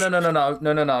sorry.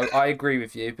 No. I agree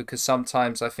with you because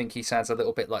sometimes I think he sounds a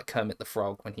little bit like Kermit the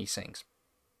Frog when he sings.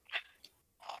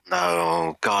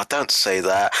 No, God, don't say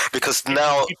that because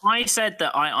now. If I said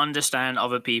that I understand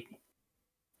other people,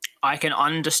 I can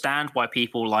understand why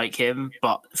people like him,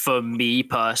 but for me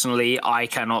personally, I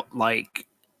cannot like.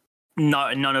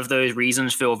 None of those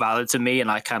reasons feel valid to me,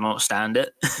 and I cannot stand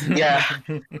it. Yeah.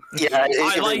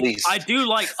 I do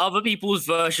like other people's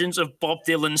versions of Bob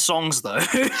Dylan songs, though.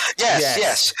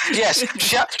 Yes.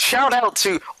 Shout out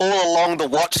to All Along the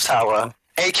Watchtower,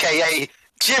 aka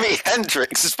Jimi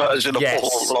Hendrix's version of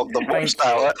All Along the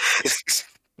Watchtower.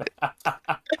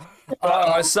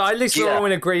 So at least we're all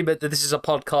in agreement that this is a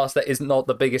podcast that is not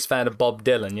the biggest fan of Bob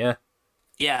Dylan, yeah?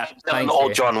 Yeah. Or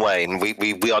John Wayne.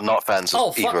 We are not fans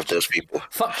of either of those people.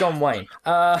 Fuck John Wayne.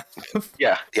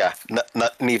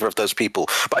 Neither of those people.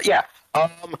 But yeah,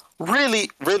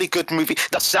 really, really good movie.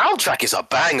 The soundtrack is a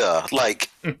banger.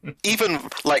 Even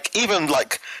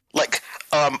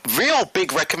real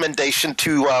big recommendation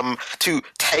to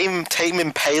Tame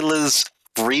Impala's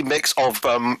remix of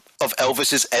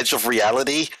Elvis's Edge of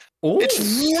Reality. Ooh. It's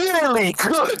really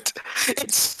good.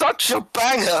 It's such a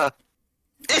banger.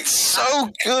 It's so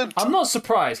good. I'm not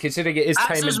surprised considering it is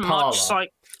Tame Impala.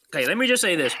 Okay, let me just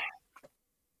say this.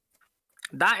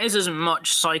 That is as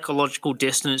much psychological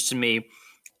distance to me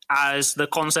as the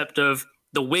concept of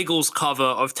the Wiggles cover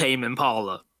of Tame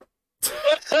Impala.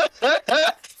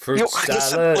 Fruit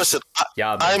salad. Listen,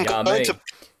 yummy.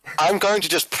 I'm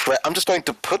just going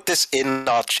to put this in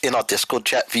our Discord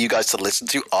chat for you guys to listen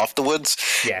to afterwards.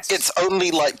 Yes. It's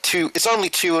only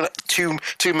two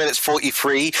minutes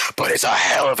 43, but it's a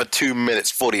hell of a 2 minutes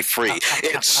 43.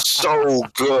 It's so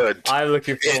good. I'm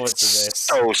looking forward to this.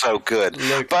 So good.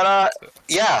 Those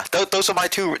are my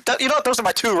two. Those are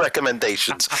my two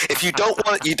recommendations. If you don't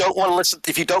want to listen,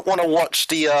 if you don't want to watch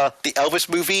the Elvis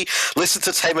movie, listen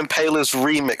to Tame Impala's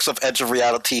remix of Edge of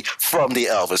Reality from the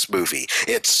Elvis movie.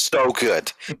 It's so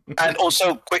good. And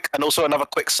also another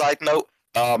quick side note.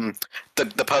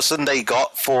 The person they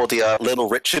got for the Little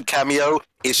Richard cameo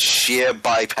is sheer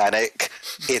by panic.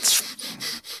 It's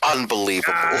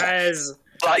unbelievable.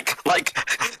 Like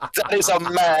that is a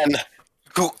man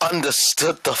who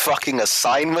understood the fucking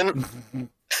assignment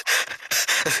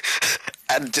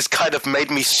and just kind of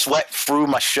made me sweat through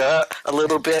my shirt a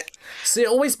little bit. See, it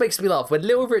always makes me laugh. When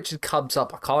Little Richard comes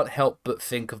up, I can't help but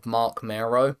think of Mark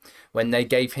Mero when they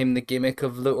gave him the gimmick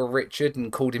of Little Richard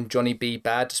and called him Johnny B.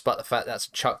 Bad, despite the fact that's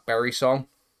a Chuck Berry song.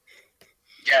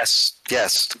 Yes.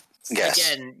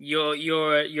 Again,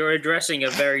 you're addressing a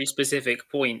very specific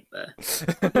point there.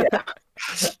 Yeah.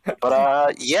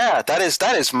 But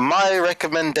that is my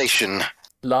recommendation.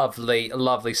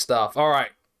 Lovely stuff. All right,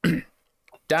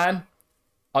 Dan,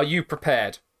 are you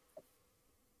prepared?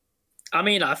 I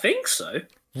mean, I think so.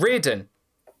 Riordan,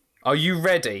 are you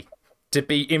ready to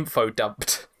be info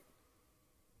dumped?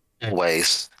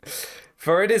 Always.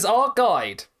 For it is our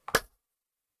guide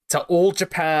to All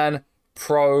Japan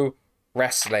Pro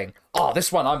Wrestling. Oh,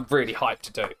 this one I'm really hyped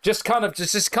to do. Just kind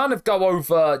of go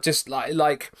over just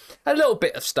like a little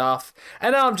bit of stuff,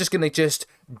 and then I'm just gonna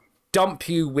dump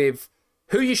you with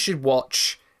who you should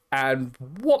watch and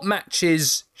what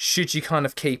matches should you kind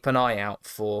of keep an eye out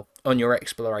for on your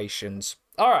explorations.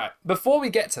 Alright, before we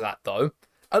get to that though,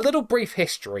 a little brief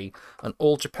history on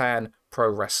All Japan Pro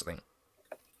Wrestling.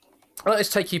 Let's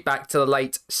take you back to the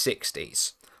late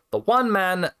 60s. The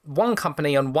one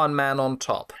company and one man on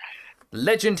top.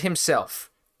 Legend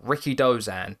himself, Ricky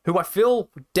Dozan, who I feel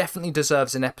definitely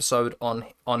deserves an episode on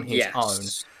his own.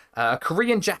 A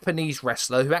Korean-Japanese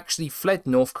wrestler who actually fled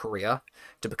North Korea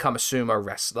to become a sumo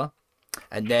wrestler,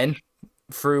 and then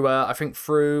through the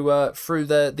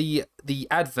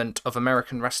advent of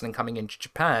American wrestling coming into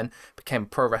Japan, became a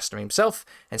pro wrestler himself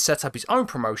and set up his own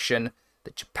promotion,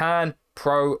 the Japan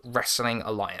Pro Wrestling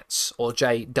Alliance, or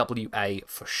JWA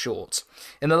for short.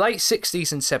 In the late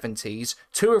 60s and 70s,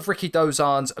 two of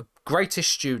Rikidozan's greatest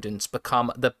students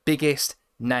become the biggest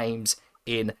names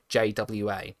in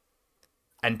JWA.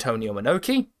 Antonio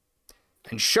Inoki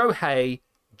and Shohei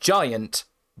Giant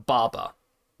Baba.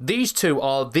 These two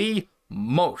are the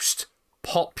most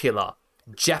popular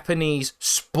Japanese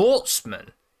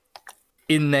sportsmen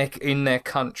in their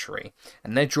country,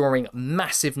 and they're drawing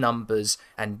massive numbers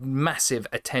and massive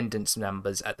attendance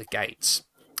numbers at the gates.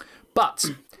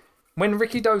 But when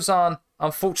Rikidozan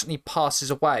unfortunately passes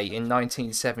away in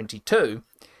 1972,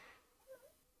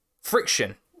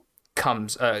 friction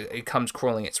comes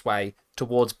crawling its way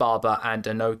towards Baba and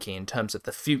Inoki in terms of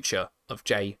the future of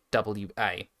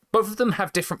JWA. Both of them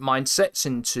have different mindsets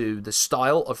into the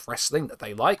style of wrestling that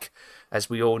they like. As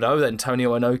we all know,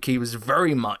 Antonio Inoki was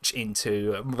very much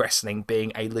into wrestling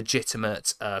being a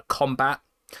legitimate combat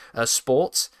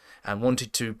sport and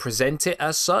wanted to present it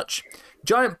as such.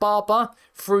 Giant Baba,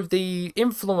 through the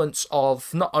influence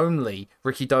of not only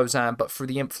Rikidozan, but through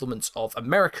the influence of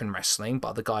American wrestling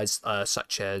by the guys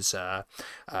such as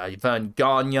Vern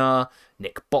Gagne,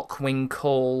 Nick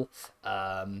Bockwinkel,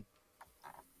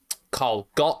 Carl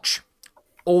Gotch,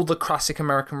 all the classic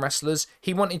American wrestlers,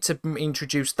 he wanted to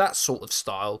introduce that sort of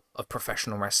style of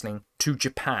professional wrestling to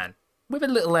Japan, with a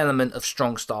little element of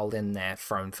strong style in there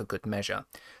thrown for good measure.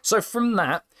 So from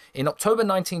that, in October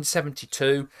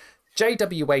 1972,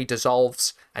 JWA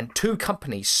dissolves and two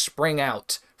companies spring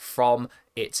out from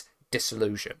its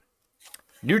dissolution.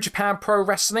 New Japan Pro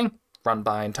Wrestling, run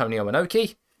by Antonio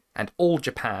Inoki, and All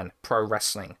Japan Pro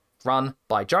Wrestling, run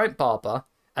by Giant Baba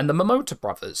and the Momota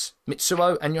brothers,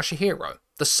 Mitsuo and Yoshihiro,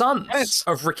 the sons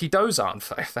of Rikidozan,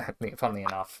 funnily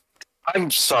enough.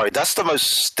 I'm sorry, that's the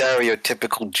most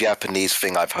stereotypical Japanese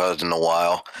thing I've heard in a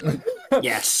while.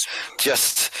 Yes.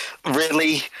 Just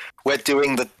really, we're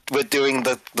doing the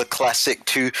classic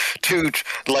two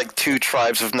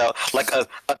tribes of now, like a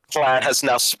clan has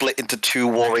now split into two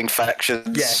warring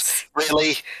factions. Yes.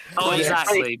 Really? Oh,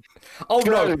 exactly. Oh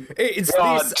no, it's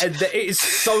this, and it is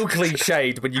so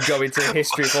cliched when you go into the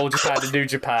history of All Japan and New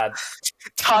Japan.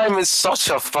 Time is such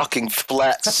a fucking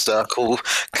flat circle.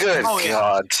 Good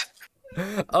God.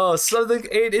 Oh, so in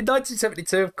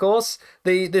 1972, of course,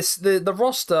 the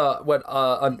roster when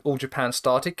All Japan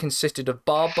started consisted of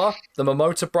Baba, the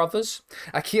Momota brothers,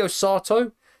 Akio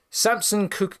Sato, Samson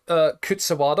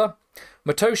Kutsawada,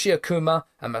 Matoshi Akuma,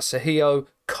 and Masahiro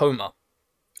Koma.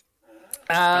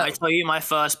 Can I tell you my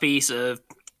first piece of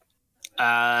thing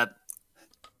that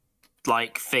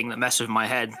messed with my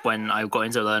head when I got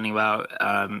into learning about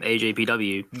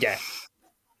AJPW? Yeah.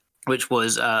 Which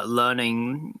was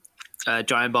learning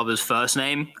Giant Baba's first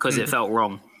name because it felt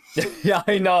wrong. Yeah,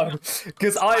 I know.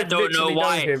 Because I don't know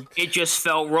why. Him. It just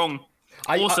felt wrong.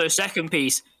 Second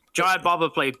piece, Giant Baba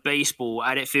played baseball,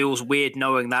 and it feels weird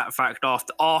knowing that fact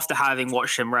after having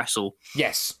watched him wrestle.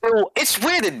 Yes. Well, it's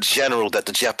weird in general that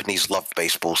the Japanese love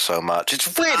baseball so much.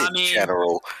 It's weird in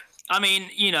general. I mean,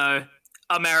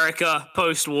 America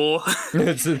post-war.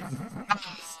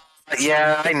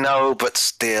 Yeah, I know, but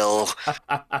still.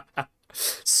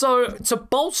 So to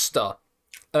bolster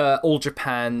All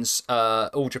Japan's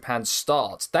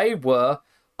start, they were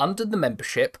under the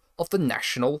membership of the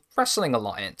National Wrestling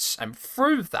Alliance, and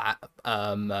through that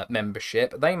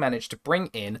membership, they managed to bring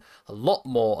in a lot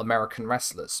more American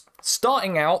wrestlers.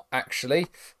 Starting out, actually,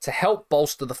 to help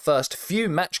bolster the first few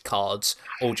match cards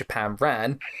All Japan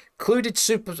ran, included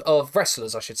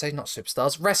wrestlers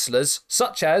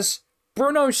such as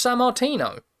Bruno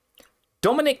Sammartino,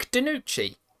 Dominic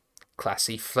DiNucci,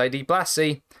 Classy Freddy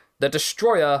Blassie, The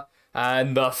Destroyer,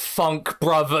 and the Funk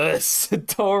Brothers,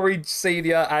 Tori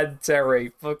Senior and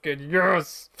Terry. Fucking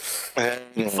yes!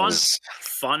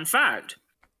 Fun fact.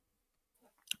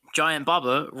 Giant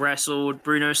Baba wrestled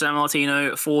Bruno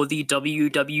Sammartino for the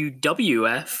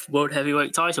WWF World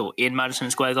Heavyweight title in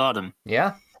Madison Square Garden.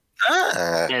 Yeah.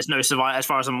 There's no as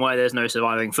far as I'm aware, there's no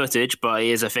surviving footage, but it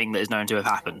is a thing that is known to have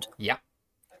happened. Yeah.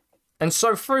 And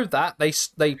so through that,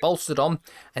 they bolstered on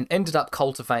and ended up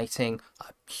cultivating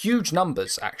huge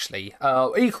numbers, actually,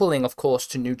 equaling, of course,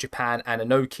 to New Japan and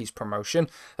Inoki's promotion.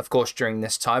 Of course, during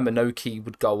this time, Inoki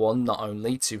would go on not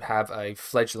only to have a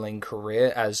fledgling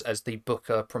career as the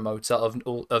booker promoter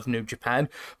of New Japan,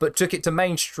 but took it to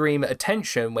mainstream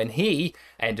attention when he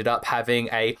ended up having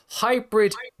a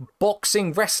hybrid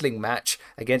boxing wrestling match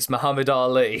against Muhammad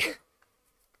Ali.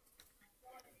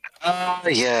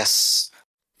 Yes.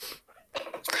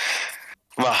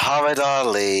 Muhammad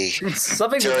Ali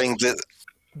Something during the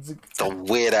the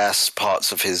weird ass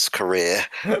parts of his career.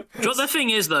 But the thing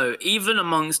is, though, even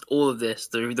amongst all of this,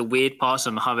 the weird parts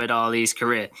of Muhammad Ali's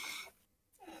career,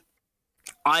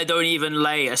 I don't even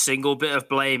lay a single bit of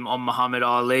blame on Muhammad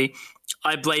Ali.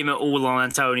 I blame it all on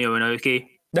Antonio Inoki.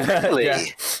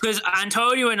 Really? Because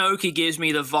Antonio Inoki gives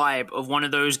me the vibe of one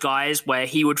of those guys where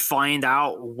he would find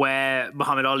out where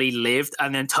Muhammad Ali lived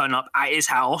and then turn up at his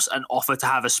house and offer to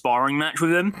have a sparring match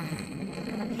with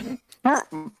him.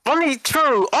 Only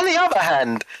true. On the other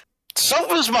hand, so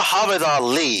was Muhammad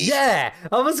Ali. Yeah,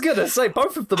 I was gonna say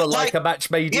both of them are like a match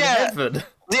made in heaven.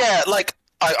 Yeah, like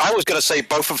I was gonna say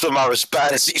both of them are as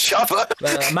bad as each other.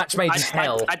 A match made in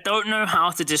hell. I don't know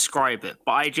how to describe it,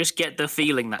 but I just get the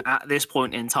feeling that at this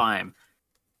point in time,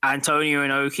 Antonio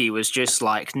Inoki was just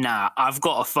like, nah, I've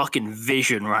got a fucking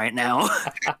vision right now.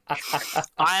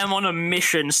 I am on a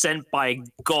mission sent by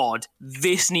God.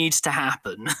 This needs to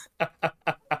happen.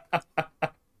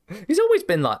 He's always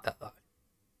been like that, though.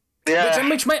 Yeah.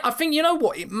 Which I think, you know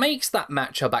what? It makes that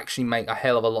matchup actually make a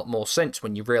hell of a lot more sense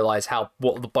when you realise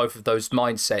what both of those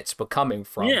mindsets were coming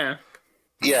from. Yeah.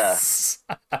 Yeah.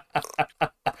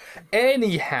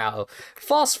 Anyhow,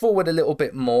 fast forward a little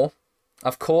bit more.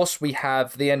 Of course, we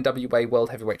have the NWA World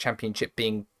Heavyweight Championship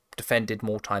being defended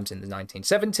more times in the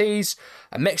 1970s.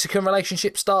 A Mexican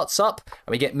relationship starts up,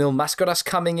 and we get Mil Mascaras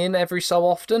coming in every so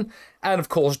often. And of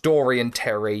course, Dorian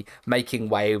Terry making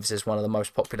waves as one of the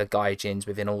most popular gaijins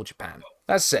within All Japan.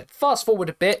 As I said, fast forward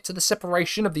a bit to the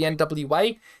separation of the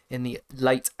NWA in the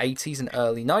late 80s and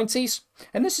early 90s.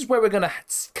 And this is where we're going to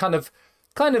kind of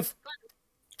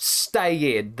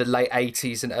stay in the late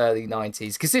 80s and early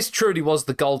 90s, because this truly was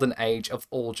the golden age of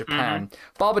All Japan.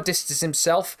 Baba distanced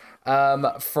himself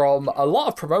from a lot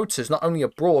of promoters, not only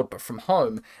abroad but from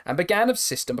home, and began a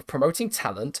system of promoting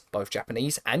talent, both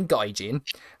Japanese and gaijin,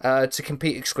 to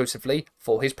compete exclusively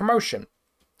for his promotion.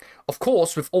 Of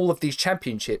course, with all of these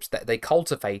championships that they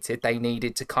cultivated, they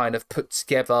needed to kind of put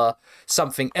together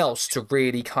something else to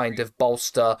really kind of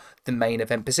bolster the main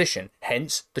event position.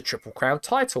 Hence, the Triple Crown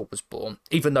title was born,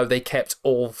 even though they kept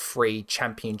all three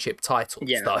championship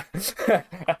titles, though.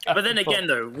 But then again,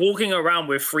 though, walking around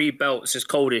with 3 belts is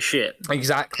cold as shit.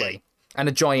 Exactly. And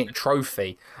a giant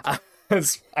trophy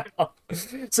as well.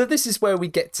 So this is where we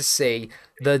get to see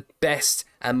the best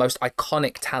and most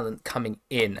iconic talent coming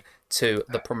in to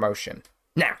the promotion.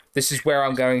 Now, this is where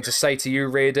I'm going to say to you,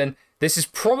 Riordan, this is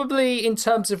probably, in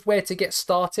terms of where to get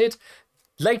started,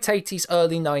 late 80s,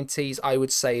 early 90s, I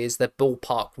would say is the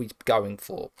ballpark we're going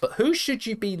for. But who should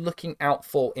you be looking out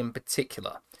for in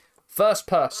particular? First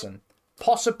person,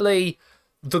 possibly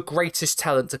the greatest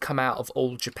talent to come out of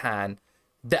All Japan,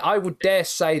 that I would dare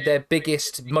say their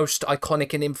biggest, most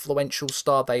iconic and influential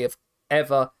star they have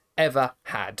ever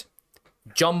had.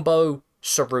 Jumbo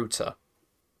Tsuruta.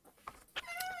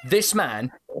 This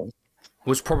man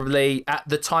was probably, at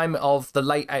the time of the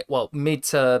mid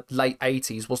to late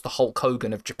 80s, was the Hulk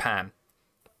Hogan of Japan.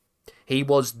 He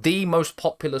was the most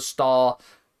popular star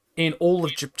in all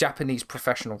of Japanese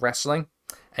professional wrestling,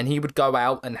 and he would go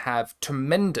out and have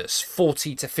tremendous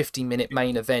 40 to 50 minute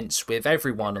main events with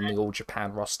everyone on the All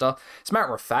Japan roster. As a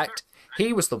matter of fact,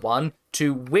 he was the one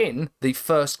to win the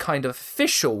first kind of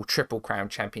official Triple Crown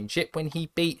Championship when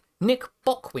he beat Nick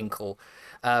Bockwinkel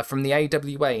from the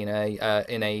AWA in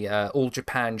a All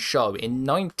Japan show in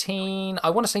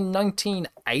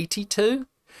 1982,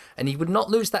 and he would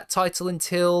not lose that title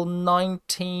until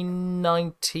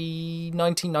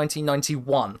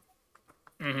 1991.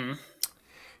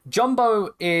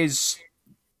 Jumbo is,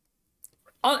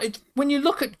 when you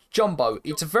look at Jumbo,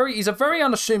 he's a very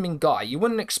unassuming guy. You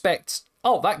wouldn't expect,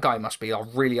 oh, that guy must be a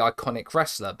really iconic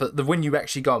wrestler, but when you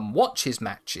actually go and watch his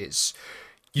matches,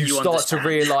 you start to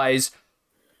realise,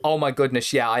 oh my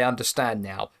goodness, yeah, I understand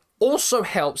now. Also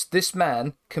helps, this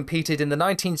man competed in the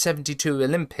 1972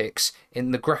 Olympics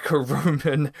in the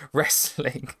Greco-Roman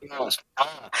wrestling.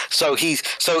 So he's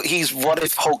what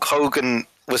if Hulk Hogan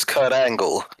was Kurt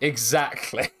Angle?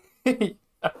 Exactly.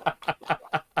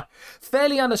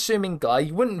 Fairly unassuming guy.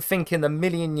 You wouldn't think in a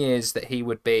million years that he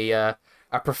would be a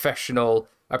professional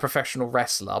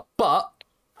wrestler, but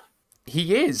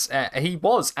he is. He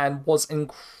was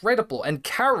incredible and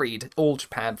carried All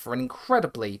Japan for an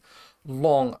incredibly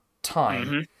long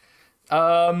time.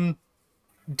 Do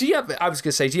you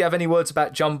have any words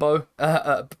about Jumbo?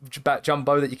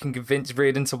 That you can convince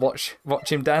Riordan to watch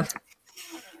him, Dan?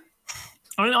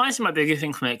 I mean, honestly, my biggest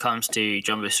thing when it comes to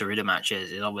Jumbo Tsuruta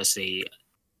matches is obviously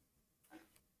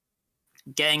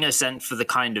getting a sense for the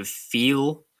kind of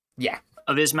feel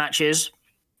of his matches.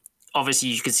 Obviously,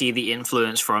 you can see the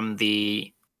influence from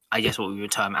the, I guess what we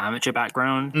would term amateur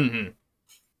background.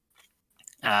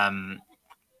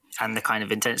 and the kind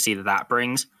of intensity that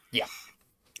brings. Yeah.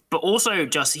 But also,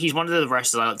 just he's one of the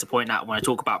wrestlers I like to point out when I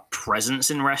talk about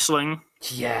presence in wrestling.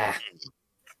 Yeah.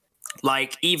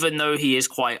 Like, even though he is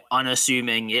quite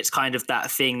unassuming, it's kind of that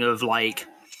thing of like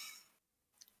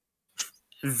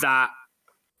that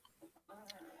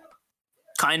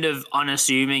kind of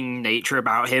unassuming nature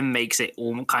about him makes it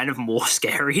all kind of more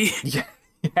scary. Yeah.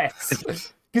 Yes.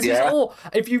 Because he's all,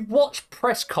 if you watch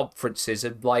press conferences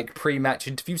and like pre-match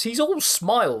interviews, he's all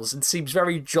smiles and seems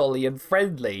very jolly and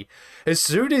friendly. As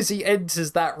soon as he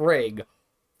enters that ring,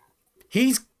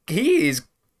 he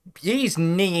is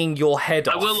kneeing your head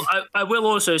off. I will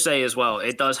also say as well,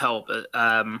 it does help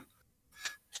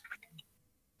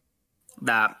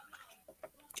that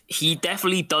he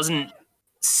definitely doesn't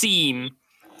seem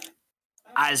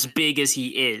as big as he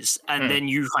is, and then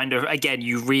you kind of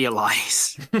you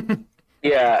realize.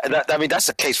 Yeah, I mean that's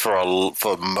the case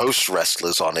for most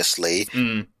wrestlers, honestly.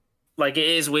 Like, it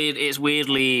is weird. It's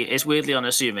weirdly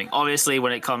unassuming. Obviously,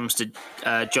 when it comes to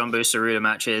Jumbo Tsuruta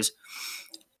matches,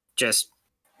 just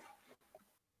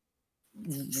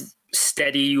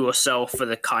steady yourself for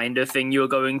the kind of thing you're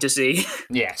going to see.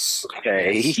 Yes.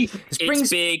 Okay. It's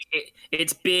big.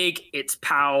 It's big. It's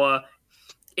power.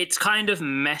 It's kind of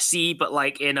messy, but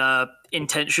like in a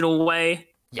intentional way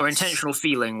or intentional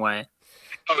feeling way.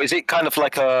 Oh, is it kind of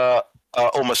like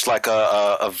almost like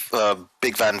a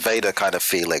Big Van Vader kind of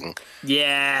feeling?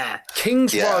 Yeah.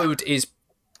 King's Road is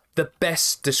the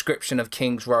best description of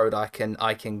King's Road I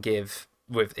can give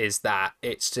with is that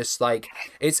it's just like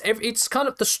it's kind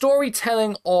of the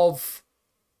storytelling of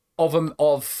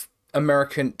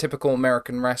typical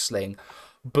American wrestling,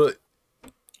 but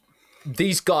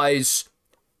these guys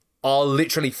are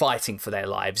literally fighting for their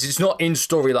lives. It's not in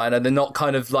storyline, and they're not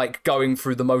kind of like going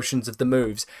through the motions of the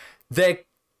moves. They're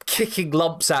kicking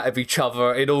lumps out of each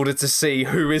other in order to see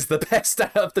who is the best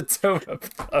out of the two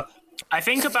of them. I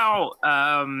think about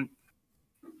I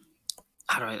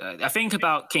think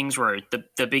about King's Road.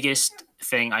 The biggest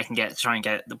thing I can try and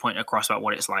get the point across about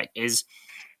what it's like is,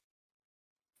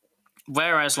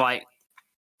 whereas like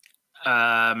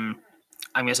I'm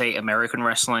gonna say American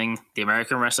wrestling, the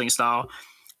American wrestling style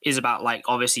is about like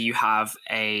obviously you have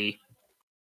a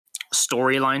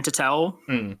storyline to tell.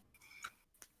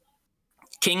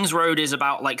 King's Road is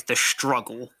about like the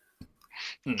struggle.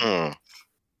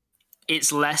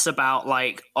 It's less about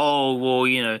like, oh well,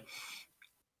 you know,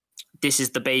 this is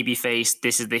the baby face,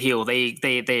 this is the heel. They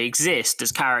exist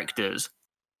as characters.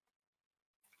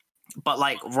 But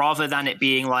like, rather than it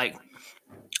being like,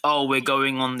 oh, we're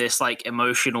going on this like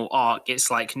emotional arc,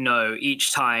 it's like, no,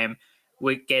 each time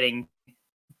we're getting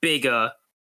bigger,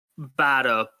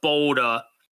 badder, bolder.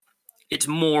 It's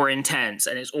more intense,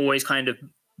 and it's always kind of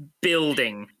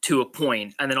building to a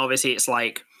point. And then obviously it's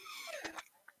like,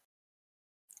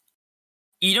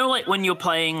 you know, like when you're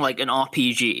playing like an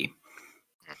RPG,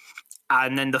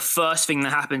 and then the first thing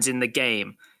that happens in the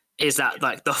game is that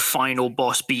like the final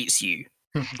boss beats you.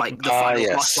 Like the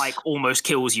final boss like almost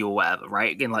kills you or whatever,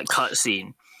 right? In like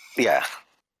cutscene. Yeah.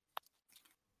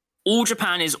 All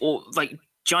Japan is all like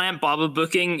Giant Baba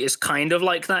booking is kind of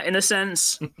like that in a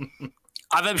sense.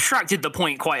 I've abstracted the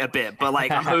point quite a bit, but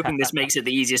like I'm hoping this makes it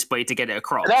the easiest way to get it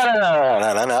across. No.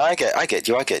 I get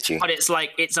you. But it's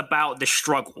like it's about the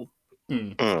struggle.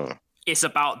 It's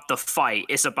about the fight.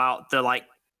 It's about the like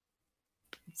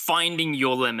finding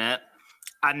your limit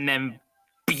and then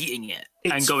beating it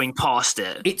and going past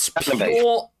it. It's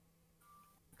pure,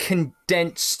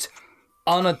 condensed,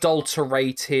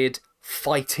 unadulterated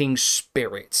fighting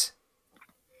spirit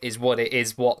is what it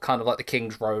is, what kind of like the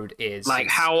King's Road is. Like,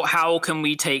 how can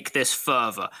we take this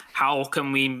further? How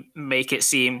can we make it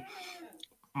seem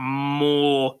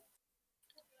more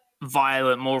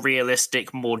violent, more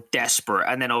realistic, more desperate?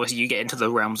 And then obviously you get into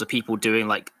the realms of people doing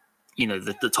like, you know,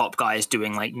 the top guys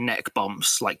doing like neck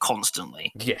bumps like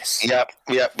constantly. Yes.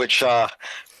 Yep, which oh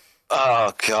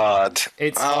god.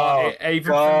 It's even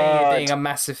for me being a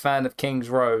massive fan of King's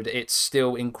Road, it's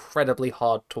still incredibly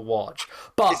hard to watch.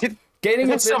 But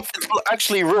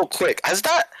actually, real quick, has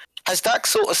that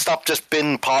sort of stuff just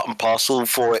been part and parcel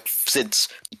for it since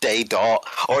day dot,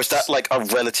 or is that like a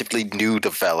relatively new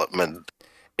development?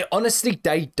 Honestly,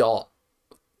 day dot.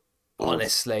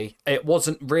 Honestly, it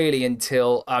wasn't really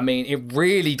until it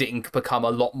really didn't become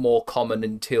a lot more common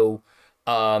until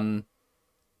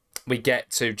we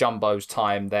get to Jumbo's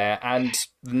time there. And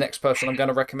the next person I'm going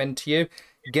to recommend to you,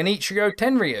 Genichiro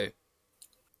Tenryu.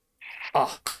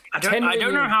 Oh, I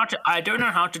don't know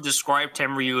how to describe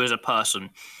Tenryu as a person.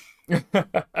 But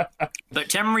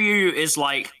Tenryu is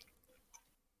like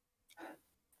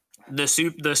the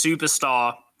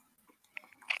superstar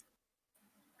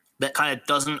that kind of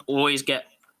doesn't always get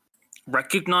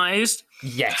recognized.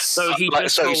 Yes. So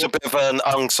so he's a bit of an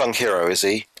unsung hero, is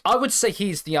he? I would say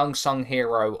he's the unsung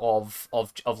hero of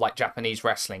like Japanese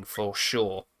wrestling for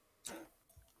sure.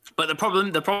 But the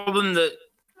problem that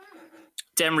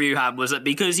Tenryu had was that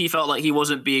because he felt like he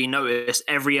wasn't being noticed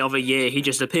every other year, he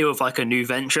just appeared with like a new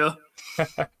venture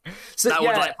would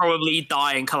like probably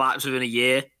die and collapse within a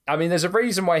year. I mean, there's a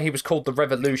reason why he was called the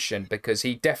Revolution, because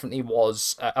he definitely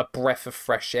was a breath of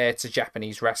fresh air to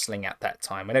Japanese wrestling at that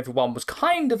time, and everyone was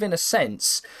kind of, in a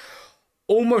sense,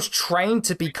 almost trained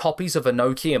to be copies of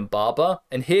Inoki and Baba.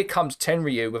 And here comes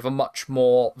Tenryu with a much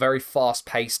more very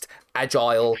fast-paced,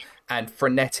 agile, and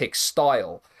frenetic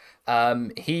style.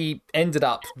 He ended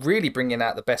up really bringing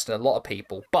out the best in a lot of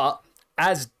people, but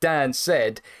as Dan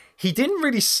said, he didn't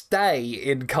really stay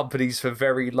in companies for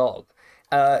very long.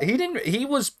 He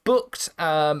was booked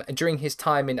during his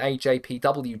time in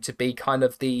AJPW to be kind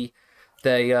of the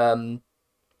person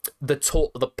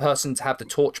to have the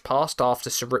torch passed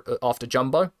after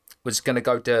Jumbo was going to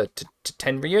go to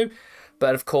Tenryu,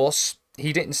 but of course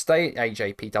he didn't stay at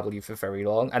AJPW for very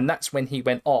long, and that's when he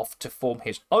went off to form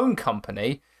his own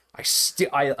company. Which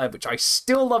I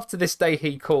still love to this day.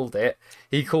 He called it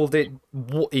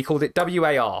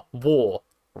WAR, War,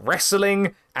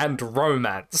 Wrestling and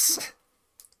Romance.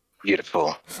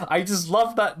 Beautiful. I just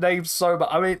love that name so much.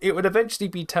 I mean, it would eventually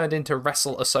be turned into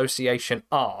Wrestle Association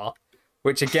R,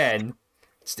 which again,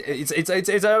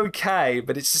 it's okay,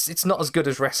 but it's not as good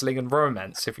as Wrestling and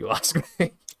Romance, if you ask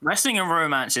me. Wrestling and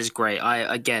Romance is great.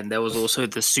 There was also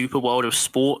the Super World of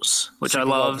Sports, which I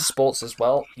love. Sports as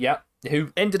well. Yeah.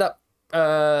 Who ended up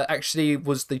actually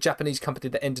was the Japanese company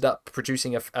that ended up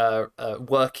producing a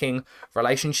working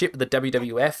relationship with the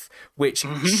WWF, which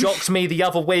shocked me the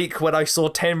other week when I saw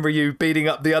Tenryu beating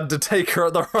up The Undertaker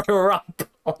at the Royal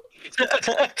Rumble.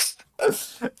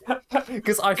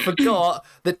 Because I forgot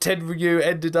that Tenryu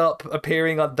ended up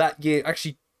appearing on that year and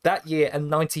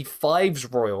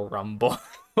 95's Royal Rumble.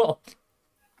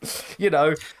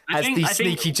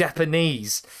 Sneaky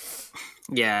Japanese.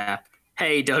 Yeah.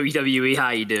 Hey, WWE, how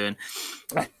you doing?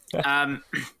 I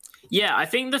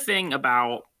think the thing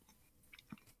about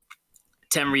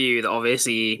Tenryu that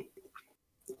obviously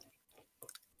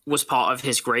was part of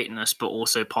his greatness, but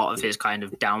also part of his kind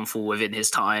of downfall within his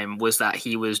time, was that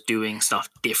he was doing stuff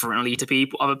differently to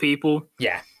other people.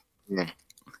 Yeah.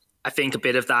 I think a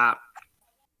bit of that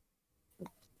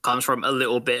comes from a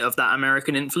little bit of that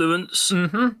American influence.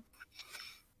 Mm-hmm.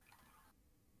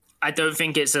 I don't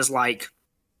think it's as like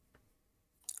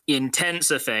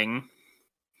intense a thing,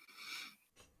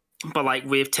 but like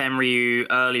with Tenryu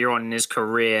earlier on in his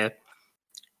career,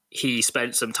 he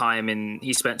spent some time in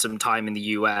the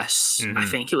US. I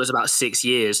think it was about 6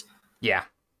 years. Yeah.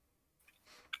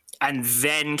 And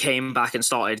then came back and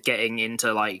started getting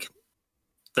into like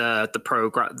the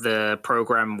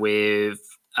program with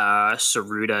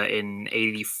Saruda in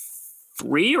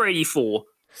 83 or 84.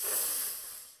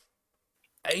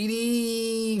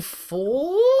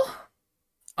 84?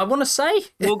 I want to say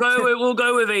we'll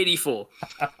go with 84.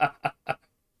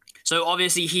 So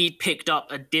obviously he picked up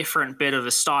a different bit of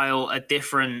a style, a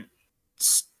different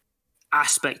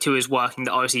aspect to his working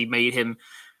that obviously made him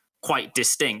quite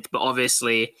distinct. But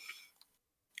obviously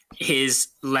his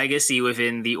legacy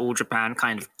within the All Japan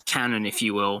kind of canon, if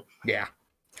you will,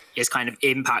 is kind of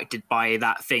impacted by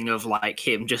that thing of like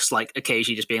him just like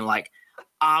occasionally just being like,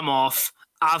 I'm off,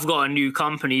 I've got a new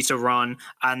company to run,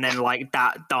 and then like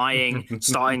that dying,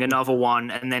 starting another one,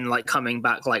 and then like coming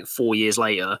back like 4 years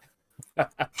later.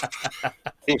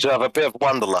 Seems to have a bit of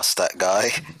wanderlust, that guy.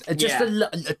 Just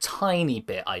a tiny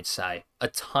bit, I'd say. A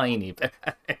tiny bit.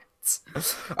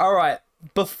 All right.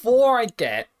 Before I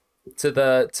get to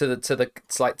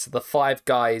the five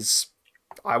guys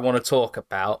I want to talk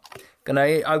about,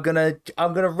 I'm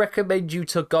gonna recommend you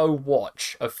to go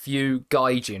watch a few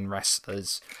gaijin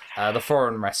wrestlers, the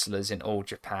foreign wrestlers in All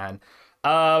Japan.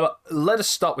 Let us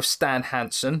start with Stan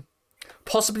Hansen,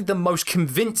 possibly the most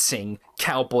convincing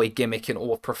cowboy gimmick in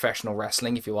all of professional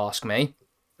wrestling, if you ask me.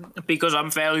 Because I'm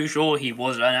fairly sure he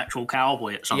was an actual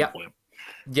cowboy at some point.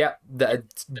 Yeah, the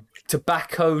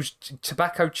tobacco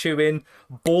chewing,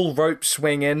 bull rope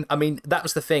swinging. I mean, that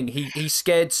was the thing. He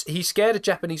scared a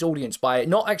Japanese audience by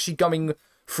not actually going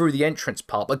through the entrance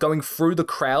part, but going through the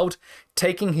crowd,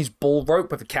 taking his bull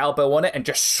rope with a cowbell on it and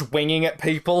just swinging at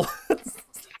people.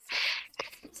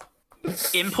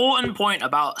 Important point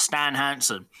about Stan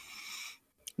Hansen.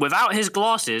 Without his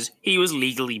glasses, he was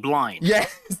legally blind.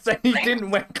 Yes, so he didn't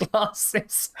wear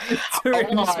glasses.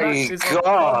 Oh my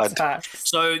god.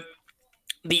 So,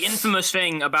 the infamous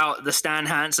thing about the Stan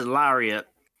Hansen lariat,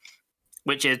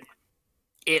 which is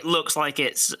it looks like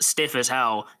it's stiff as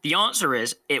hell. The answer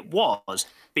is it was,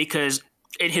 because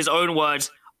in his own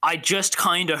words, I just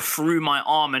kind of threw my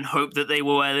arm and hoped that they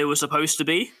were where they were supposed to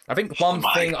be. I think one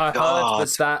thing I heard God.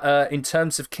 was that in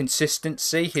terms of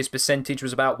consistency, his percentage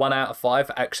was about 1 out of 5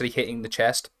 actually hitting the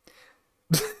chest.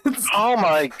 Oh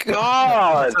my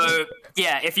God! So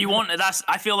yeah, if you want,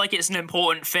 I feel like it's an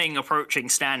important thing approaching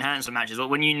Stan Hansen matches. But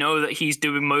when you know that he's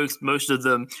doing most of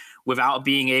them without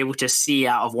being able to see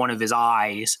out of one of his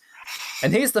eyes.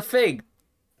 And here's the thing.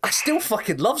 I still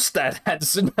fucking love Stan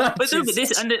Hansen. But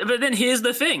then here's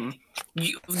the thing: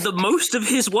 the most of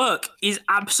his work is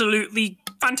absolutely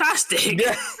fantastic.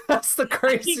 Yeah, that's the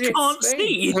craziest You can't thing.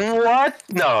 see. What?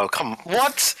 No, come.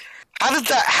 What? How did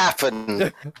that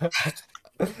happen?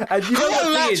 And you know what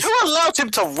the thing is? Who allowed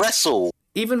him to wrestle?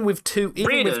 Even with two,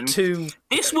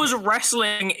 This was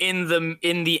wrestling in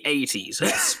the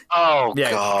 80s. Oh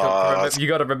yeah, God! you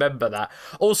got to remember that.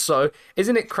 Also,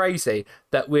 isn't it crazy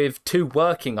that with 2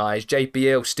 working eyes,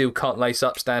 JBL still can't lace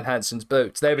up Stan Hansen's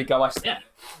boots? There we go. Yeah.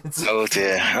 Oh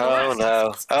dear! Oh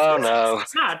no! Oh no!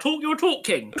 Nah, talk your talk,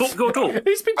 King. Talk your talk.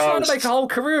 He's been trying to make a whole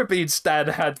career of being Stan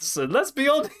Hansen. Let's be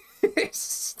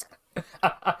honest.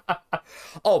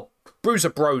 Oh, Bruiser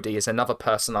Brody is another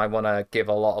person I want to give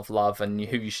a lot of love and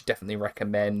who you should definitely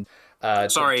recommend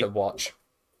to watch.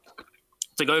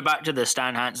 To go back to the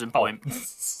Stan Hansen point,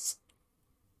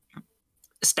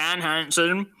 Stan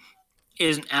Hansen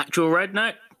is an actual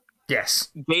redneck. Yes.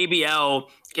 JBL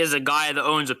is a guy that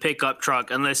owns a pickup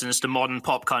truck and listens to modern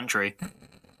pop country.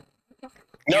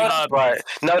 No, that's right.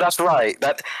 No, that's right.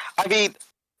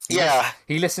 Yeah.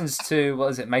 He listens to,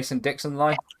 what is it, Mason Dixon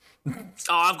line? Oh,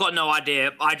 I've got no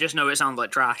idea. I just know it sounds like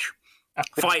trash.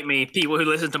 Fight me, people who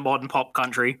listen to modern pop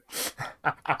country.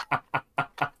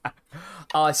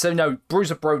 So no,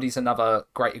 Bruiser Brody's another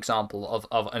great example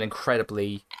of an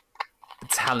incredibly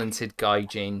talented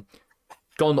gaijin.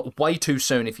 Gone way too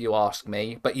soon, if you ask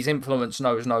me, but his influence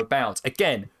knows no bounds.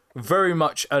 Again, very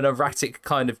much an erratic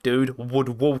kind of dude,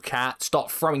 would walk out,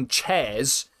 start throwing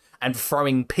chairs and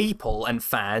throwing people and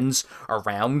fans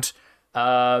around.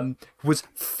 Was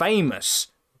famous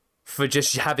for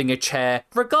just having a chair,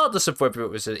 regardless of whether it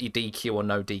was a DQ or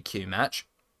no DQ match.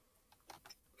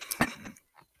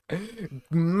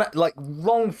 Like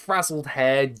long frazzled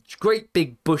hair, great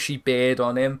big bushy beard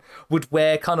on him, would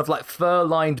wear kind of like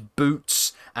fur-lined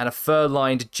boots and a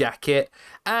fur-lined jacket,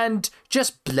 and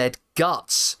just bled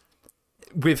guts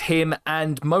with him,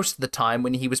 and most of the time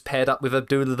when he was paired up with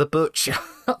Abdullah the Butcher.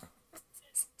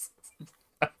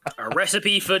 A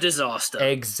recipe for disaster.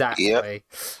 Exactly. Yep.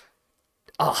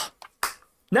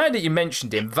 Now that you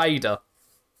mentioned him, Vader.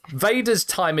 Vader's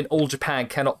time in All Japan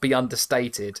cannot be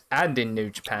understated, and in New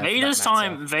Japan. Vader's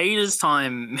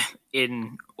time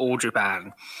in All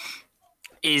Japan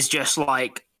is just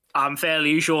like, I'm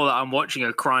fairly sure that I'm watching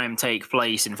a crime take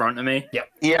place in front of me. Yep.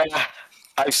 Yeah.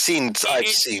 I've seen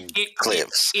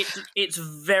clips. It's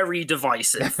very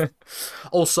divisive.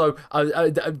 Also,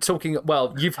 talking.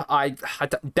 Well,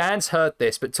 Dan's heard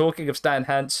this, but talking of Stan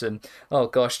Hansen, oh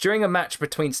gosh, during a match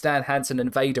between Stan Hansen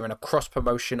and Vader in a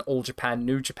cross-promotion All Japan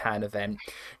New Japan event,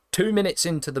 2 minutes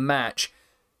into the match,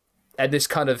 and this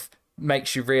kind of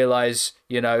makes you realize,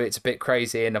 it's a bit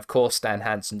crazy. And of course, Stan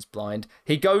Hansen's blind.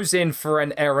 He goes in for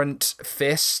an errant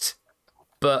fist,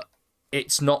 but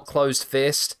it's not closed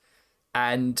fist.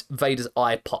 And Vader's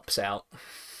eye pops out.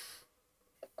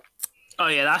 Oh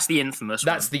yeah, that's the infamous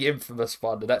one. That's the infamous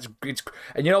one.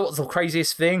 And you know what's the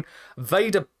craziest thing?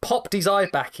 Vader popped his eye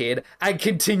back in and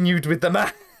continued with the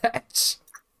match.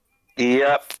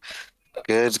 Yep.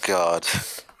 Good God.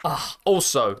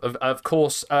 Also, of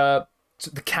course, the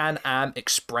Can-Am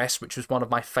Express, which was one of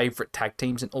my favourite tag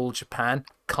teams in All Japan.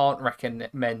 Can't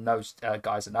recommend those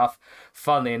guys enough.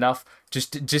 Funnily enough,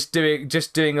 just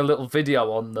doing a little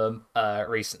video on them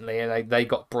recently, and they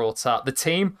got brought up. The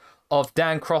team of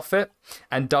Dan Croffett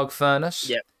and Doug Furness.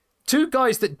 Yep. 2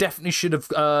 guys that definitely should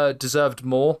have deserved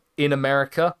more in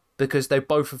America, because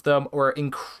both of them were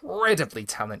incredibly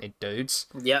talented dudes.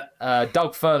 Yep.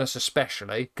 Doug Furness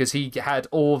especially, because he had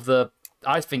all of the.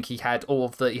 I think he had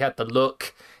he had the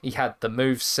look, he had the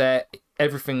move set,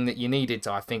 everything that you needed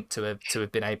to have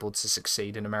been able to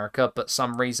succeed in America, but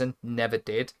some reason never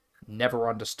did. Never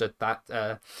understood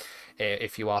that,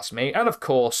 if you ask me. And of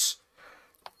course,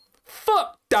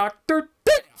 fuck Dr.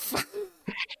 Death!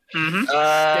 Steve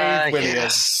Williams.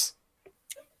 Yes.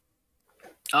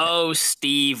 Oh,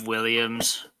 Steve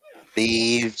Williams.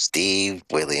 Steve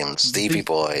Williams, Stevie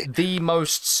boy. The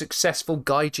most successful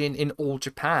gaijin in All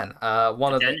Japan. I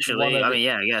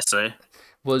guess so.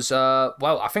 Was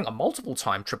I think a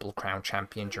multiple-time Triple Crown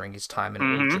champion during his time in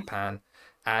All Japan,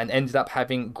 and ended up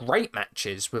having great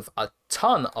matches with a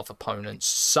ton of opponents,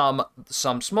 some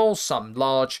small, some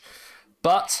large,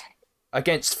 but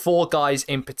against 4 guys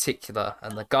in particular,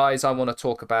 and the guys I want to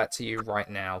talk about to you right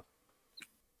now.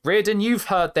 Riordan, you've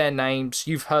heard their names,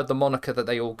 you've heard the moniker that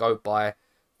they all go by,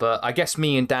 but I guess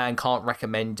me and Dan can't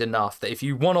recommend enough that if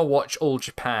you want to watch All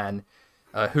Japan,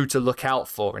 who to look out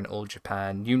for in All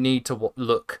Japan, you need to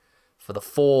look for the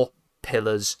 4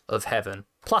 Pillars of Heaven,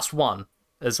 plus 1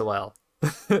 as well.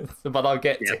 But I'll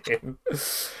get to him.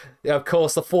 Yeah, of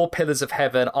course, the 4 Pillars of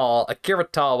Heaven are Akira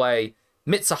Taue,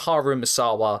 Mitsuharu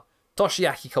Misawa,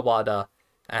 Toshiaki Kawada,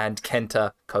 and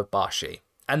Kenta Kobashi.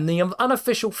 And the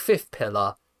unofficial 5th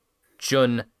pillar,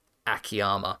 Jun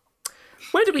Akiyama.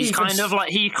 Where do we he's kind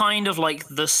of like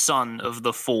the son of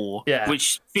the 4,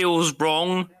 which feels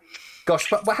wrong. Gosh,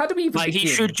 but how do we even begin? He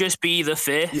should just be the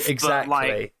 5th.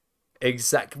 Exactly.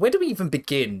 Exactly. Where do we even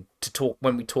begin to talk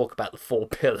when we talk about the 4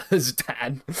 pillars,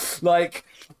 Dan?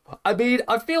 I mean,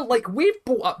 I feel like we've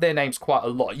brought up their names quite a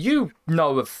lot.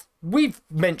 We've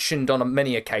mentioned on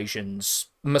many occasions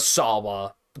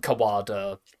Misawa,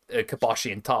 Kawada,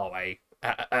 Kobashi, and Taue.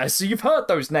 So you've heard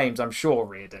those names, I'm sure,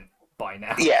 Riordan, by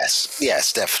now. Yes,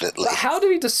 definitely. But how do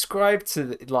we describe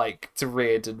to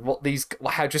Riordan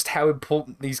how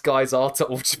important these guys are to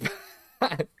All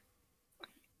Japan?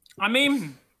 I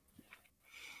mean,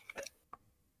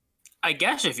 I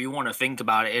guess if you want to think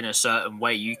about it in a certain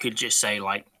way, you could just say,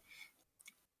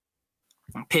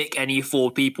 pick any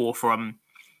 4 people from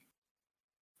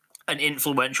an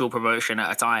influential promotion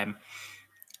at a time.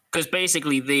 Because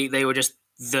basically they were just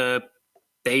the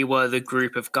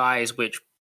group of guys which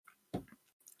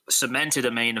cemented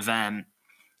a main event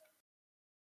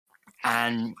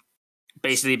and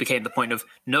basically became the point of,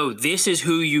 no, this is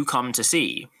who you come to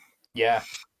see. Yeah.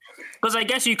 Because I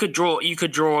guess you could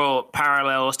draw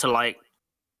parallels to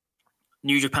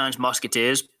New Japan's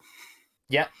Musketeers.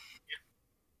 Yeah.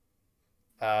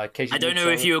 I don't know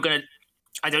if you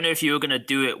were gonna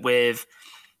do it with,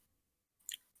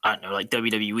 I don't know,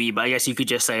 WWE, but I guess you could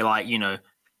just say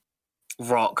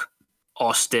Rock,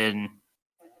 Austin,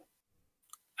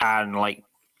 and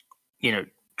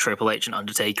Triple H and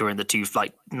Undertaker in the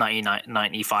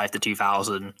 1995 to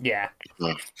 2000. Yeah.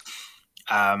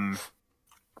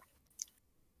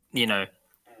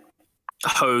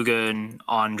 Hogan,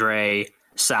 Andre,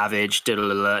 Savage, in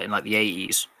the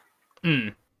 80s.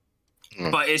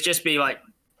 But it's just be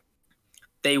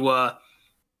they were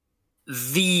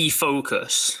the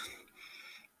focus.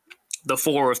 The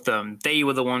 4 of them, they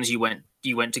were the ones you went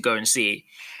to go and see.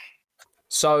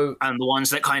 So, and the ones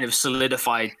that kind of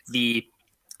solidified the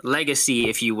legacy,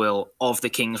 if you will, of the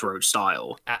King's Road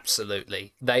style.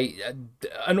 Absolutely. They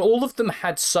and all of them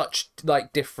had such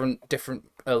different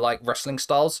wrestling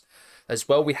styles as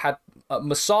well. We had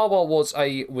Misawa was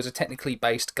a technically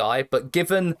based guy, but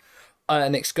given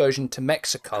an excursion to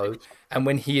Mexico, and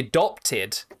when he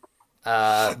adopted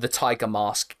the Tiger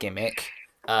Mask gimmick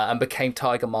and became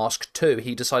Tiger Mask 2,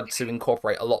 he decided to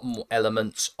incorporate a lot more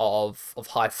elements of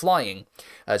high flying.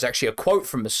 There's actually a quote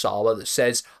from Misawa that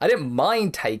says, "I didn't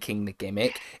mind taking the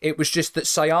gimmick, it was just that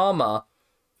Sayama,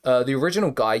 the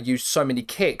original guy, used so many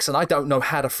kicks and I don't know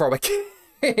how to throw a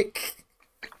kick."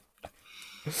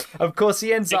 Of course,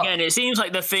 he ends up... Again, it seems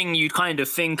like the thing you kind of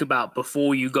think about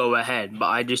before you go ahead, but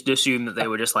I just assume that they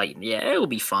were just yeah, it'll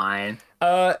be fine.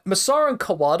 Masaru and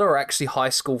Kawada are actually high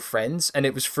school friends, and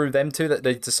it was through them two that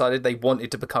they decided they wanted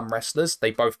to become wrestlers.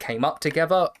 They both came up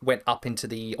together, went up into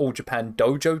the All Japan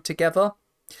dojo together,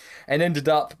 and ended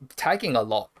up tagging a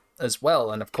lot as well.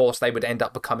 And of course, they would end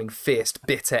up becoming fierce,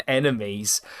 bitter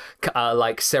enemies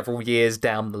several years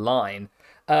down the line.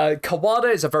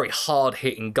 Kawada is a very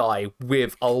hard-hitting guy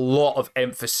with a lot of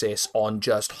emphasis on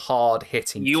just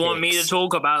hard-hitting You kicks. want me to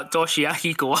talk about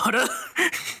Toshiaki Kawada?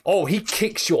 Oh, he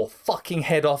kicks your fucking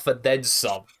head off and then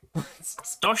some.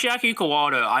 Toshiaki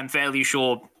Kawada, I'm fairly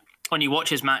sure, when you watch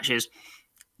his matches,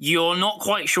 you're not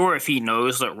quite sure if he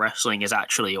knows that wrestling is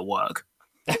actually a work.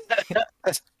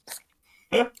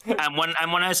 and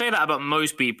when I say that about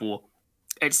most people,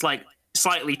 it's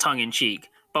slightly tongue-in-cheek.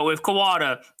 But with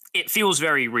Kawada, it feels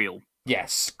very real.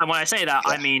 Yes. And when I say that,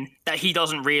 I mean that he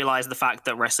doesn't realize the fact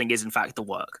that wrestling is, in fact, the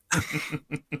work.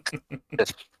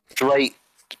 Straight,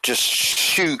 just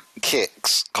shoot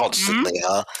kicks constantly,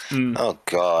 huh? Oh,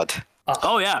 God.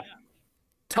 Oh, yeah.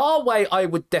 Taue, I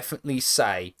would definitely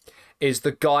say, is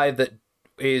the guy that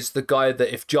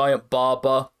if Giant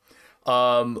Barber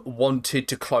wanted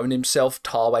to clone himself,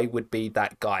 Taue would be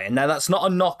that guy. And now that's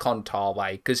not a knock on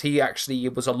Taue, because he actually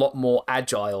was a lot more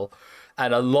agile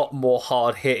and a lot more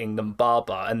hard-hitting than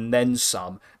Barber, and then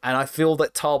some. And I feel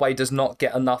that Taue does not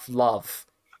get enough love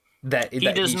That He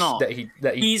does not. That he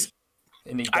He's.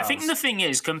 and he I does. think the thing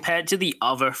is, compared to the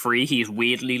other three, he's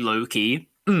weirdly low key.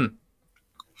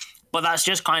 But that's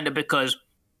just kind of because.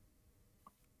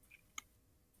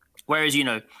 Whereas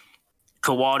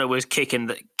Kawada was kicking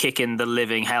the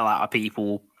living hell out of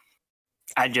people,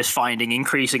 and just finding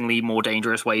increasingly more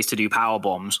dangerous ways to do power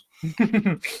bombs.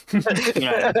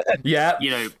 Yeah.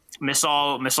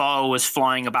 Misawa was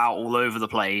flying about all over the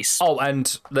place. Oh,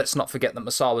 and let's not forget that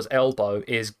Misawa's elbow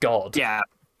is God. Yeah.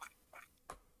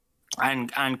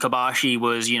 And Kobashi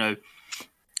was,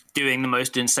 doing the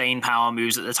most insane power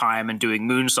moves at the time and doing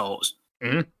moonsaults.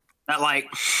 That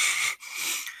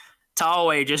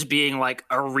Taue just being like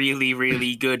a really,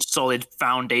 really good, solid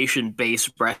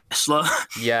foundation-based wrestler,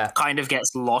 kind of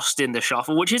gets lost in the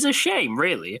shuffle, which is a shame,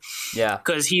 really. Yeah,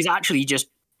 because he's actually just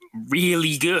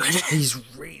really good. He's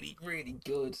really, really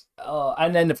good. Oh,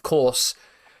 and then of course,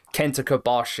 Kenta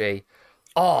Kobashi.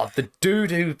 Oh, the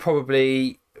dude who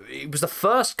it was the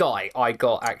first guy I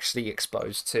got actually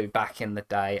exposed to back in the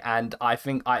day, and I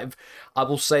think I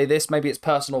will say this, maybe it's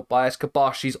personal bias,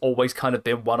 Kobashi's always kind of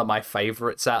been one of my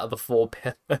favorites out of the four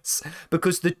pillars,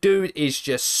 because the dude is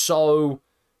just so...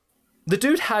 The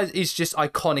dude is just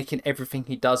iconic in everything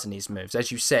he does in his moves.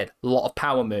 As you said, a lot of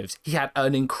power moves. He had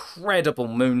an incredible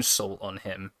moonsault on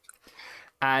him,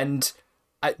 and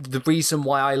the reason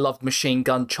why I love Machine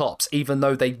Gun Chops, even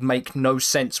though they make no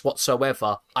sense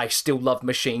whatsoever, I still love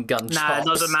Machine Gun Chops. Nah, it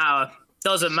doesn't matter.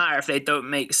 Doesn't matter if they don't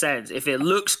make sense. If it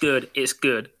looks good, it's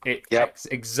good.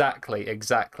 Exactly.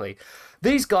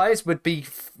 These guys would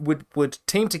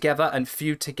team together and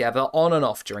feud together on and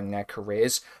off during their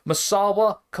careers.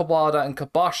 Misawa, Kawada, and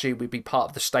Kobashi would be part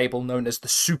of the stable known as the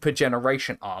Super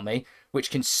Generation Army, which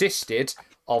consisted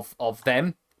of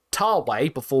them.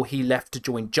 Taue, before he left to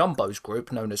join Jumbo's group,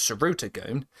 known as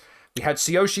Sarutogun. We had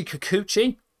Tsuyoshi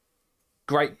Kikuchi,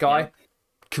 great guy.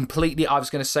 Completely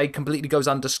goes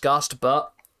undiscussed,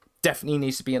 but definitely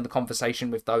needs to be in the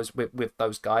conversation with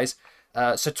those guys.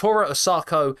 Satoru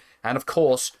Osako, and of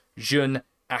course, Jun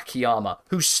Akiyama,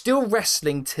 who's still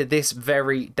wrestling to this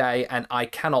very day, and I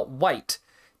cannot wait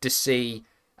to see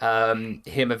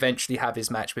him eventually have his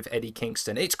match with Eddie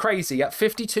Kingston. It's crazy. At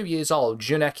 52 years old,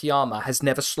 Jun Akiyama has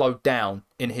never slowed down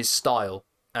in his style,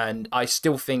 and I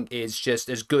still think is just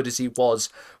as good as he was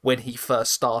when he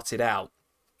first started out.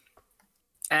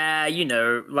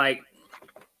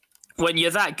 When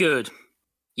you're that good,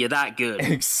 you're that good.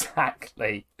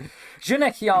 Exactly. Jun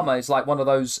Akiyama is like one of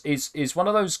those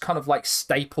kind of like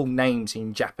staple names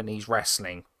in Japanese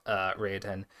wrestling,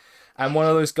 Riordan. And one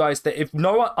of those guys that with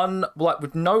no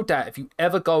doubt, if you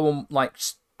ever go and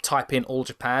type in All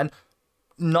Japan,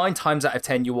 9 times out of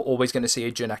 10 you were always going to see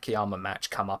a Jun Akiyama match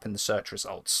come up in the search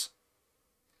results.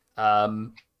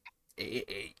 The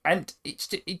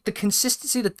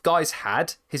consistency that guys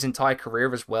had his entire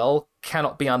career as well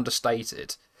cannot be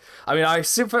understated. I mean, I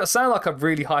sound like I'm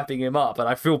really hyping him up, and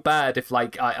I feel bad if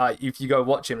if you go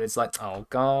watch him and it's like, oh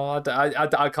god,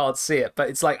 I can't see it, but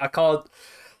it's like I can't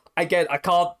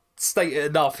state it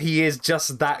enough. He is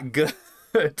just that good.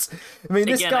 I mean,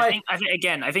 this guy. I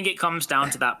think it comes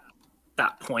down to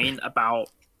that point about.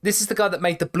 This is the guy that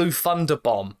made the Blue Thunder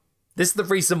Bomb. This is the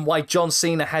reason why John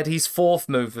Cena had his 4th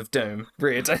move of Doom.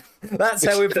 Riordan. That's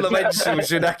how influential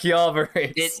Jun Akiyama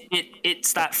is.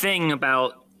 It's that thing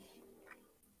about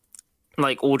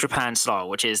All Japan style,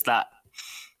 which is that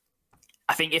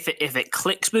I think if it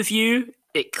clicks with you,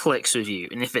 it clicks with you,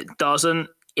 and if it doesn't,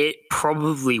 it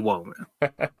probably won't.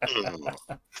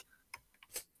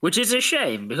 Which is a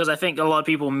shame, because I think a lot of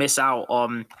people miss out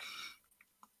on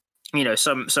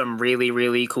some really,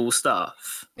 really cool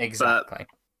stuff. Exactly.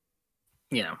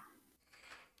 But,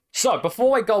 So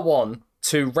before I go on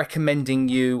to recommending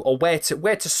you or where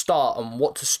to start and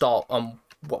what to start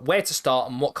where to start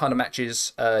and what kind of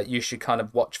matches you should kind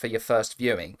of watch for your first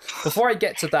viewing. Before I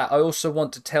get to that, I also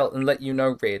want to tell and let you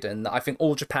know, Riordan, that I think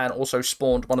All Japan also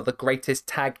spawned one of the greatest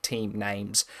tag team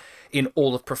names in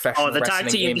all of professional wrestling.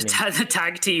 The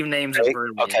tag team names are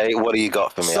brilliant. Okay, what do you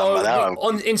got for me?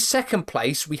 So in second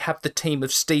place, we have the team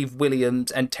of Steve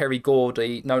Williams and Terry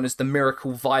Gordy, known as the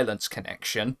Miracle Violence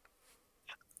Connection.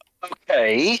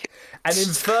 Okay. And in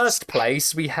first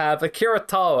place, we have Akira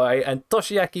Taue and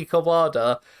Toshiaki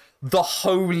Kawada, the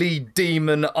Holy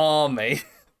Demon Army.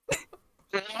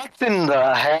 What in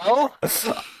the hell?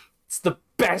 It's the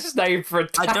best name for a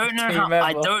tag team ever.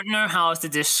 I don't know how to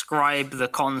describe the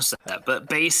concept, but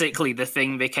basically the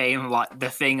thing became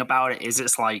the thing about it is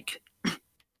it's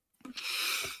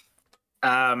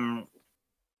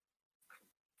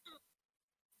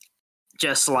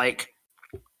just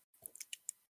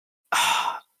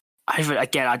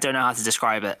Again, I don't know how to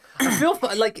describe it. I feel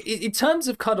like in terms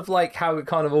of kind of like how it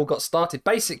kind of all got started,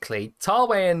 basically,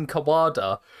 Tawe and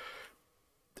Kawada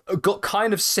got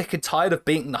kind of sick and tired of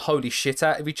beating the holy shit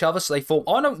out of each other, so they thought,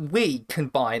 why don't we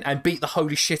combine and beat the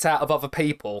holy shit out of other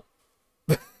people?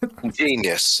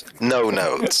 Genius. No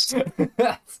notes.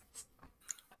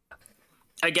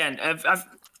 Again,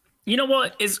 you know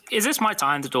what? Is this my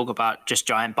time to talk about just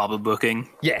giant bubble booking?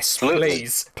 Yes, Absolutely.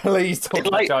 please talk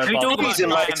about giant bubble. Please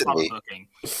enlighten me. Booking.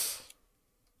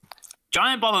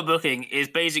 Giant bubble booking is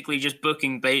basically just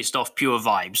booking based off pure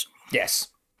vibes. Yes.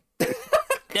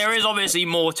 There is obviously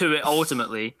more to it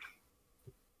ultimately,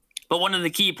 but one of the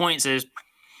key points is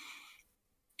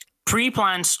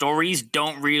pre-planned stories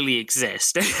don't really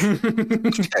exist.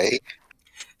 Okay.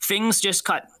 Things just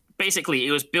cut. Basically,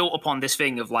 it was built upon this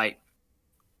thing of like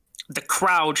the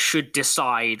crowd should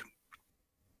decide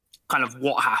kind of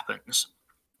what happens.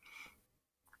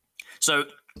 So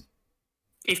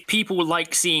if people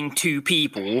like seeing two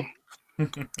people,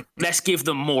 let's give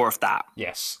them more of that.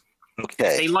 Yes.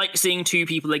 Okay. They like seeing two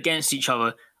people against each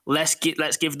other. Let's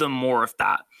give them more of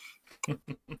that.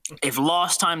 If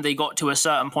last time they got to a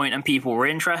certain point and people were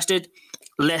interested,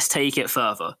 let's take it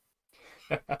further.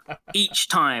 Each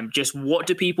time, just what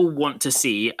do people want to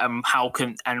see, and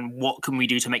what can we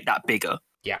do to make that bigger?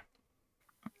 Yeah.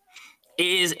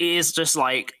 It is just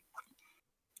like,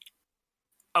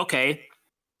 okay,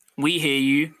 we hear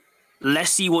you. Let's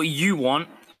see what you want,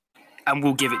 and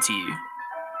we'll give it to you.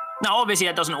 Now, obviously,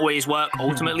 that doesn't always work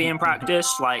ultimately in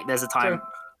practice. Like, there's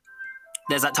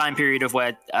that time period of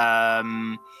where,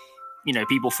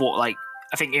 people thought, like,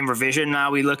 I think in revision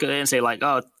now we look at it and say, like,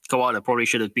 oh, Kawada probably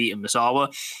should have beaten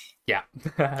Misawa. Yeah.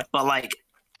 But, like,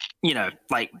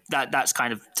 that's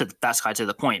kind of to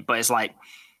the point. But it's like,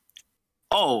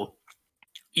 oh,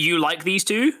 you like these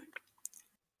two?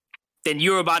 Then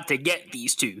you're about to get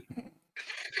these two.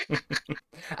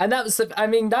 And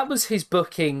that was his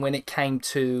booking when it came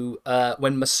to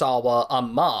when Misawa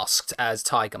unmasked as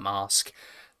Tiger Mask.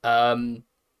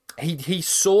 He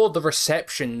saw the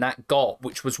reception that got,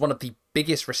 which was one of the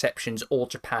biggest receptions All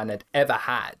Japan had ever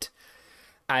had,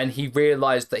 and he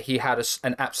realized that he had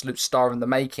an absolute star in the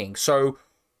making. So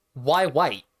why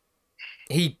wait?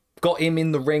 He got him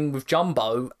in the ring with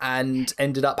Jumbo and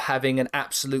ended up having an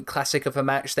absolute classic of a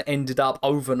match that ended up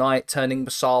overnight turning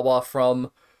Misawa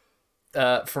from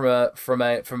a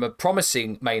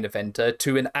promising main eventer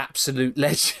to an absolute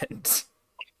legend.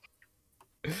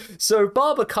 So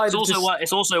Barber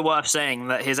It's also worth saying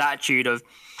that his attitude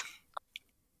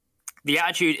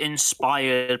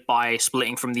inspired by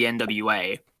splitting from the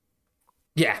NWA,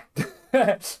 yeah,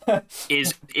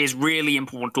 is really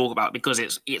important to talk about, because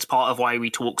it's part of why we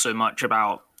talk so much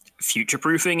about future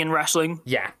proofing in wrestling.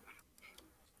 Yeah,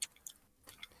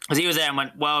 because he was there and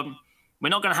went, well, we're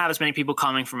not going to have as many people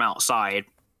coming from outside,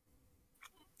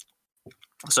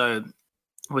 so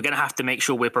we're going to have to make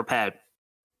sure we're prepared.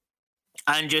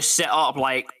 And just set up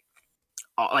like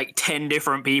 10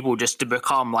 different people just to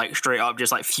become like straight up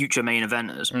just like future main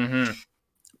eventers. Mm-hmm.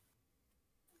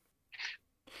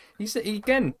 He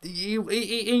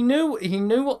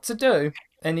knew what to do,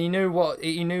 and he knew what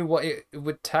it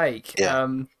would take. Yeah.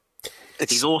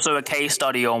 He's also a case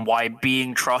study on why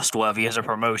being trustworthy as a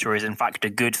promoter is in fact a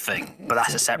good thing, but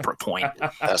that's a separate point.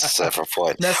 That's a separate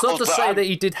point. Now, it's not to say that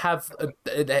he didn't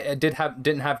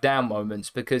have down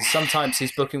moments, because sometimes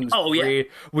his booking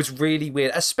was really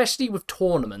weird, especially with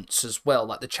tournaments as well,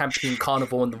 like the Champion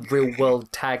Carnival and the Real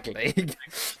World Tag League.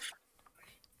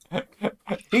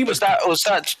 Was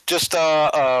that just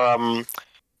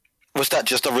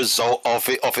a result of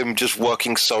him just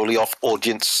working solely off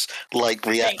audience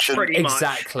reaction?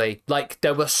 Exactly. Like,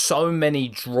 there were so many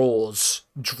draw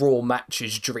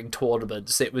matches during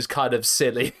tournaments. It was kind of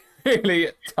silly, really,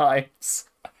 at times.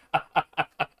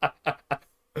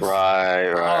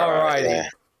 Right. Alrighty. Yeah.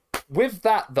 With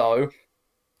that, though,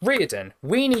 Riordan,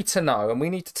 we need to know, and we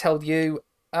need to tell you,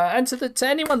 and to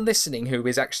anyone listening who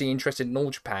is actually interested in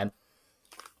All Japan,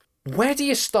 where do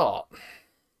you start?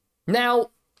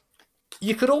 Now,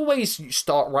 you could always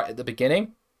start right at the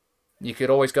beginning. You could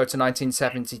always go to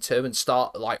 1972 and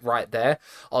start right there.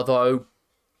 Although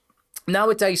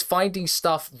nowadays finding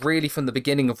stuff really from the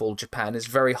beginning of All Japan is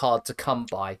very hard to come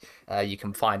by. You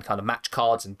can find kind of match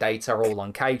cards and data all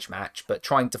on Cage Match, but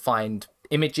trying to find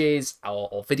images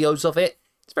or videos of it,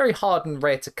 it's very hard and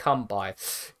rare to come by.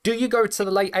 Do you go to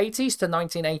the late 80s to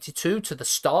 1982 to the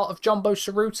start of Jumbo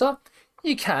Tsuruta?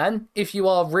 You can, if you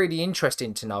are really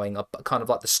interested in knowing kind of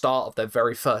like the start of their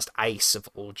very first ace of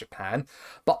All Japan.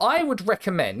 But I would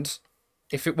recommend,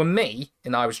 if it were me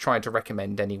and I was trying to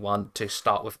recommend anyone to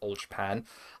start with All Japan,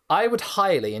 I would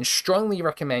highly and strongly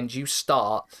recommend you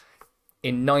start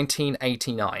in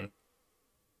 1989.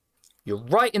 You're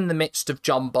right in the midst of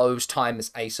Jumbo's time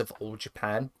as ace of All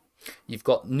Japan. You've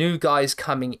got new guys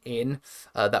coming in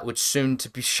that would soon to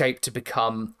be shaped to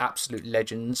become absolute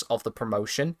legends of the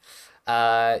promotion.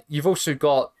 You've also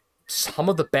got some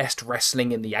of the best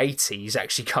wrestling in the 80s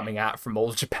actually coming out from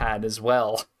All Japan as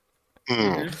well.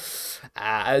 And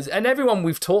everyone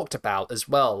we've talked about as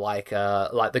well, like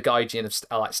the Gaijin of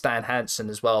like Stan Hansen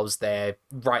as well, was there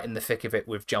right in the thick of it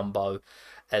with Jumbo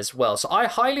as well. So I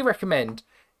highly recommend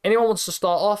anyone wants to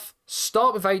start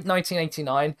with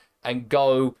 1989 and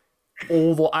go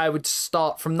I would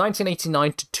start from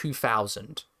 1989 to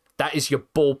 2000. That is your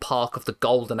ballpark of the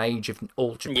golden age of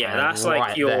All Japan. Yeah, that's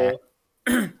like your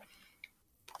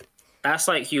that's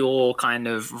like your kind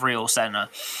of real center.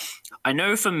 I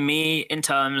know for me, in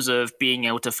terms of being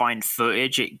able to find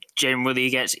footage, it generally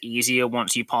gets easier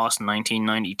once you pass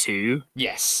 1992.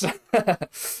 Yes.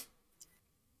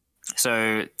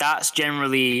 So that's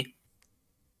generally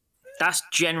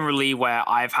where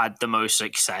I've had the most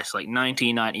success, like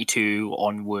 1992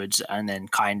 onwards, and then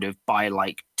kind of by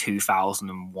like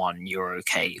 2001, you're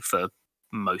okay for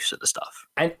most of the stuff.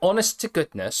 And honest to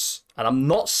goodness, and I'm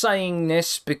not saying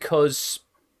this because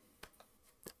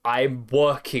I'm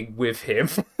working with him,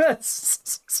 but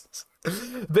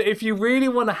if you really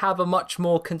want to have a much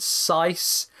more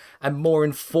concise and more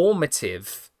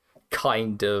informative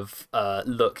kind of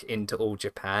look into All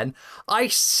Japan, I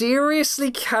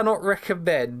seriously cannot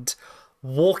recommend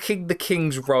Walking the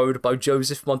King's Road by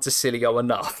Joseph Montesilio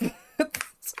enough.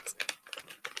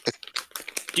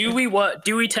 Do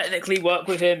we technically work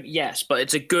with him? Yes, but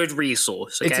it's a good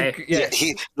resource.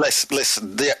 Okay.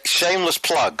 Listen. The shameless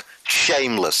plug.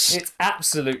 Shameless. It's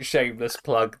absolute shameless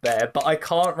plug there, but I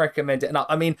can't recommend it enough.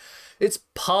 I mean, it's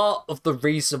part of the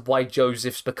reason why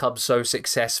Joseph's become so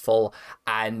successful,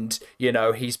 and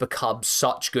he's become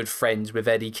such good friends with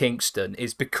Eddie Kingston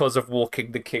is because of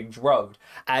Walking the King's Road.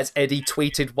 As Eddie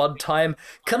tweeted one time,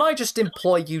 "Can I just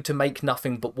implore you to make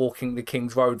nothing but Walking the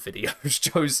King's Road videos,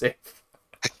 Joseph?"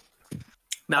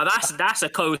 Now that's a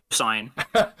cosign.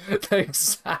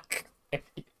 Exactly.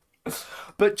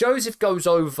 But Joseph goes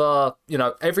over,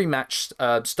 every match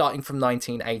starting from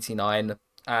 1989,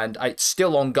 and it's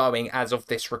still ongoing as of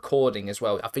this recording as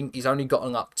well. I think he's only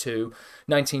gotten up to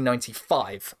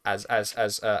 1995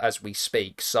 as we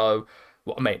speak. So,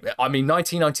 I mean,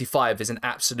 1995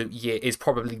 is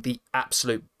probably the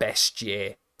absolute best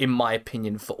year in my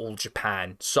opinion for All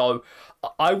Japan. So,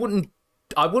 I wouldn't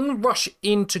rush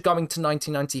into going to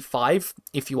 1995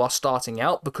 if you are starting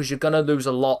out, because you're going to lose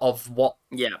a lot of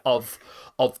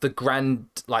of the grand,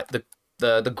 like the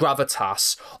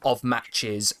gravitas of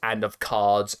matches and of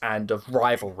cards and of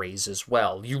rivalries as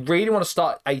well. You really want to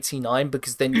start 89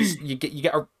 because then you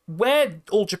get where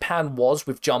All Japan was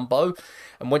with Jumbo,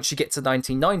 and once you get to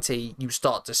 1990, you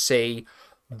start to see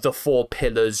the four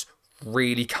pillars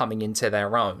really coming into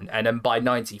their own, and then by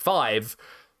 95.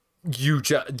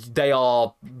 They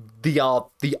are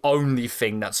the only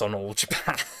thing that's on All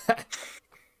Japan.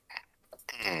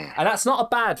 And that's not a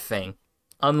bad thing,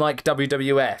 unlike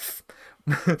WWF.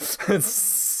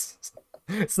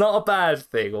 It's not a bad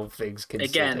thing, all things considered.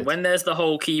 Again, when there's the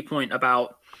whole key point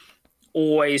about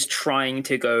always trying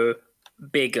to go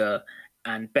bigger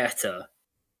and better,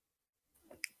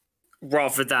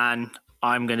 rather than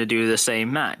I'm going to do the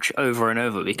same match over and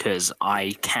over because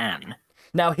I can.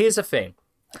 Now, here's the thing.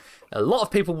 A lot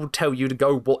of people will tell you to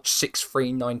go watch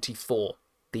 6-3-94,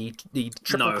 the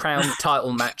Triple Crown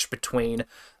title match between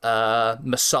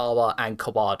Misawa and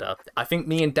Kawada. I think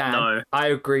me and Dan, I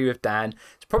agree with Dan.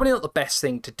 It's probably not the best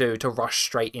thing to do to rush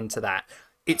straight into that.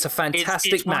 It's a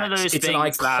fantastic match. It's an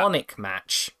iconic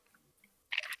match.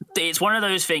 It's one of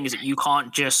those things that you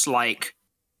can't just like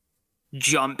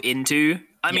jump into.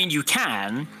 I mean, you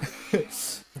can,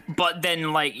 but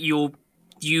then like you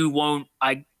won't.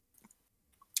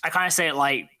 I kind of say it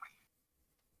like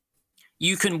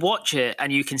you can watch it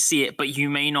and you can see it, but you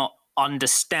may not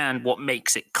understand what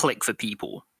makes it click for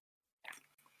people.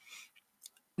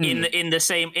 In the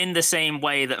same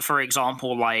way that, for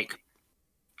example, like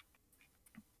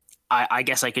I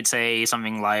guess I could say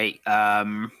something like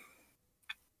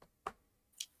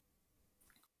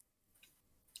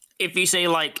if you say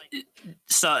like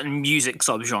certain music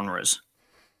subgenres.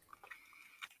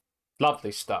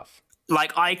 Lovely stuff.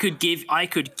 Like I could give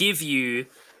you.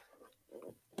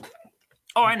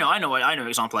 Oh, I know an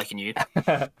example I can use.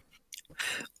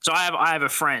 So I have a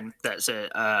friend that's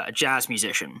a jazz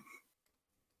musician,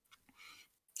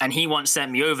 and he once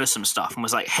sent me over some stuff and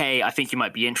was like, "Hey, I think you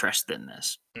might be interested in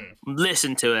this."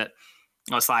 Listen to it.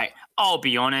 I was like, "I'll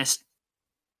be honest,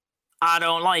 I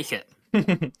don't like it.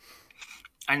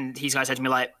 And these guys said to me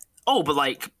like, oh, but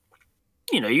like,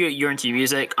 you know, you're into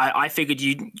music. I figured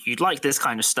you'd like this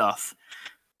kind of stuff.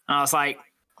 And I was like,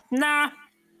 nah,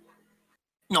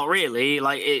 not really.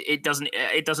 Like it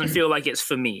doesn't feel like it's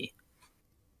for me.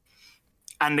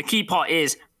 And the key part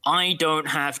is I don't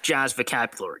have jazz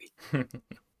vocabulary.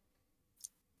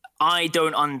 I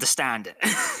don't understand it.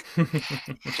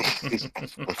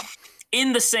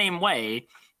 In the same way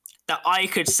that I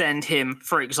could send him,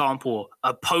 for example,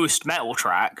 a post-metal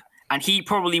track, and he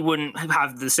probably wouldn't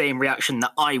have the same reaction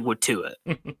that I would to it.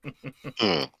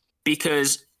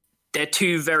 Because they're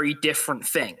two very different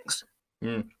things.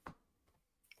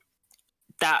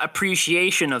 That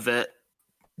appreciation of it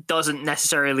doesn't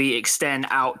necessarily extend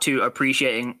out to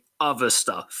appreciating other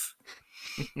stuff.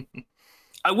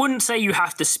 I wouldn't say you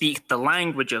have to speak the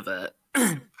language of it,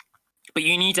 but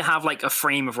you need to have like a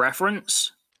frame of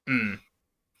reference.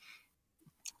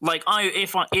 Like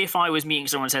if I was meeting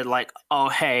someone and said like, oh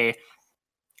hey,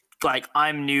 like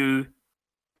I'm new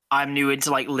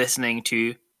into like listening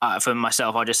to for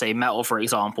myself, I'll just say metal, for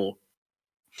example.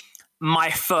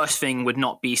 My first thing would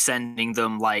not be sending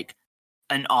them like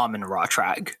an Armin Ra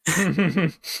track.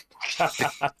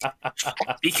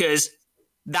 Because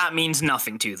that means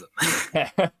nothing to them.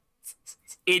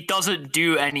 It doesn't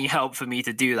do any help for me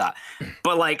to do that.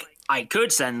 But like I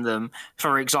could send them,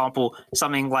 for example,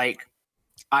 something like,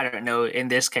 I don't know, in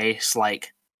this case,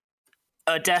 like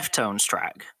a Deftones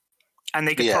track. And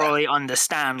they could probably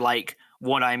understand like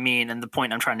what I mean and the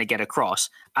point I'm trying to get across.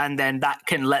 And then that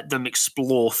can let them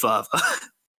explore further.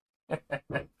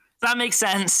 That makes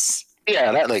sense.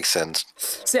 Yeah, that makes sense.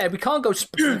 So yeah, you can't go,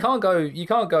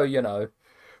 you know,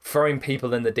 throwing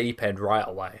people in the deep end right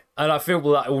away. And I feel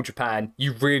like All Japan,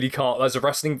 you really can't, as a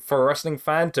wrestling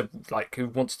fan to like who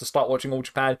wants to start watching All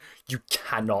Japan, you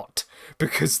cannot,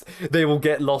 because they will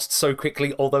get lost so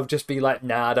quickly, or they'll just be like,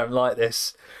 nah, I don't like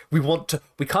this. We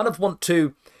kind of want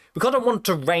to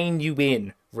rein you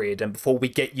in, Riordan, before we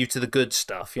get you to the good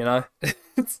stuff, you know?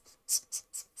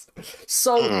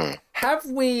 So, have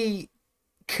we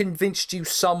convinced you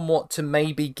somewhat to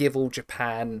maybe give All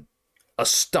Japan a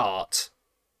start?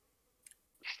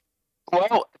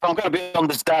 Well, if I'm going to be on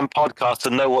this damn podcast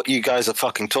and know what you guys are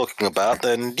fucking talking about,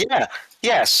 then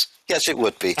yes, it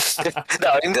would be.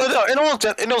 No,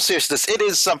 in all seriousness, it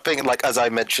is something like, as I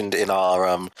mentioned in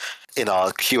our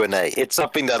Q&A, it's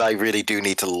something that I really do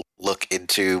need to look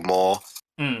into more.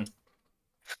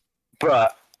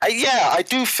 But I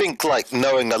do think like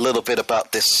knowing a little bit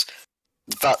about this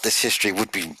history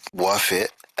would be worth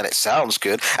it, and it sounds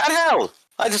good. And hell,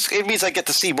 it means I get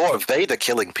to see more of Vader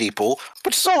killing people,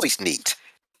 which is always neat.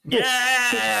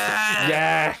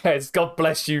 Yeah! Yes, God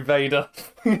bless you, Vader.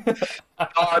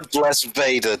 God bless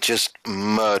Vader just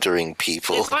murdering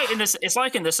people. It's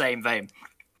like in the same vein.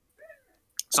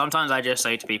 Sometimes I just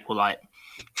say to people like,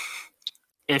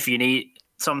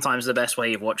 sometimes the best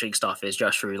way of watching stuff is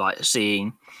just through like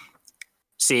seeing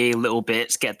little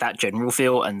bits, get that general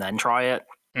feel, and then try it.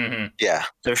 Mm-hmm. Yeah.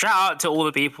 So shout out to all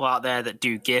the people out there that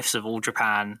do GIFs of All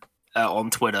Japan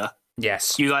on Twitter.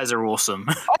 Yes, you guys are awesome.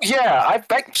 Oh yeah,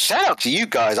 shout out to you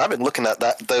guys. I've been looking at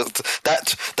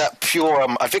that pure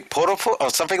I think Poro or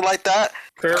something like that.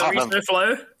 Pure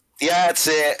Flow. Yeah, that's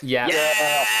it. Yeah.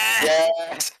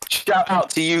 Shout out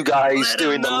to you guys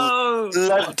doing the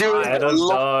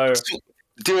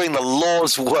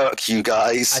Lord's work, you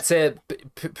guys. I'd say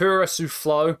Purasu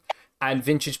Flow and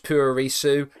Vintage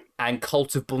Purarisu and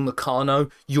Cult of Bull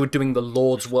Nakano, you're doing the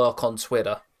Lord's work on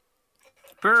Twitter.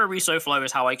 Purarisu Flow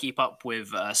is how I keep up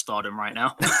with Stardom right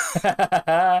now.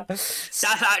 That's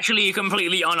actually a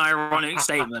completely unironic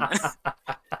statement.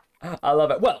 I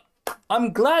love it. Well,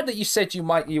 I'm glad that you said you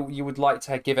would like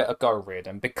to give it a go,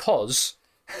 Riordan, because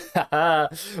this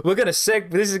is going to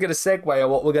segue on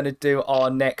what we're going to do our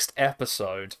next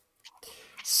episode.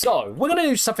 So, we're going to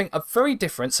do something very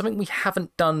different, something we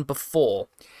haven't done before.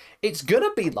 It's going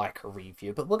to be like a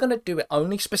review, but we're going to do it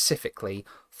only specifically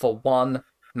for one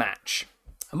match.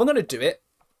 And we're going to do it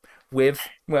with,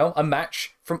 a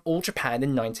match from All Japan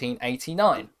in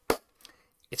 1989.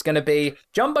 It's going to be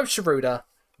Jumbo Tsuruta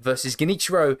versus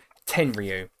Genichiro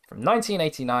Tenryu from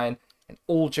 1989 in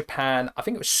All Japan. I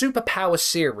think it was Superpower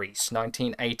Series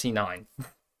 1989.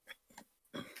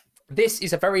 This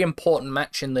is a very important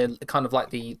match in the kind of like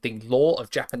the lore of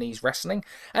Japanese wrestling,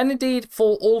 and indeed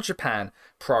for All Japan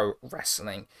Pro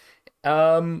Wrestling.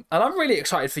 And I'm really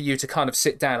excited for you to kind of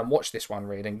sit down and watch this one,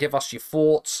 Reed, and give us your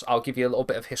thoughts. I'll give you a little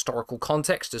bit of historical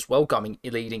context as well,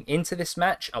 leading into this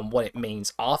match and what it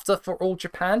means after for All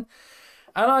Japan.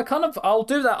 And I'll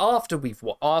do that after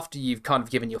you've kind of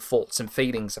given your thoughts and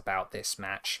feelings about this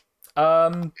match.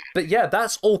 But yeah,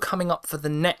 that's all coming up for the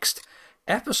next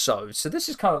episode. So this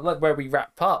is kind of like where we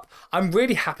wrap up. I'm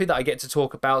really happy that I get to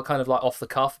talk about kind of like off the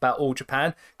cuff about All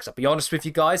Japan, because I'll be honest with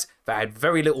you guys, I had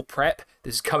very little prep.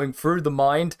 This is coming through the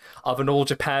mind of an All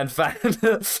Japan fan.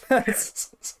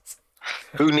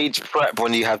 Who needs prep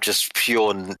when you have just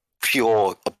pure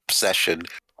obsession?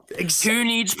 Who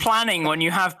needs planning when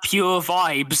you have pure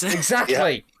vibes?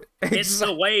 Exactly. It's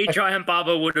the way Giant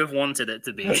Baba would have wanted it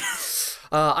to be.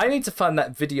 I need to find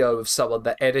that video of someone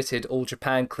that edited All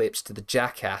Japan clips to the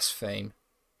Jackass theme.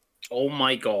 Oh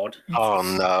my god. Oh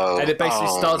no. And it basically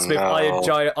starts with,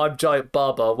 I'm Giant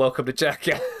Baba, welcome to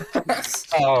Jackass.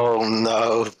 Oh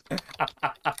no.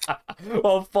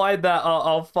 I'll find that.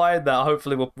 I'll find that.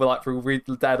 Hopefully Dad will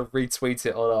retweet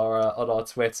it on our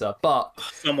Twitter. But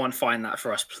someone find that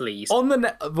for us, please.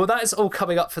 That is all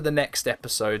coming up for the next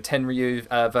episode,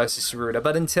 Tenryu versus Riordan.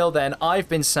 But until then, I've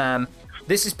been Sam.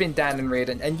 This has been Dan and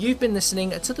Riordan, and you've been listening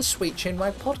to the Sweet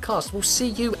Chinwag podcast. We'll see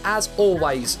you as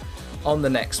always on the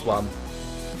next one.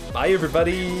 Bye,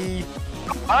 everybody.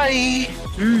 Bye.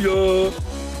 See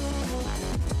ya.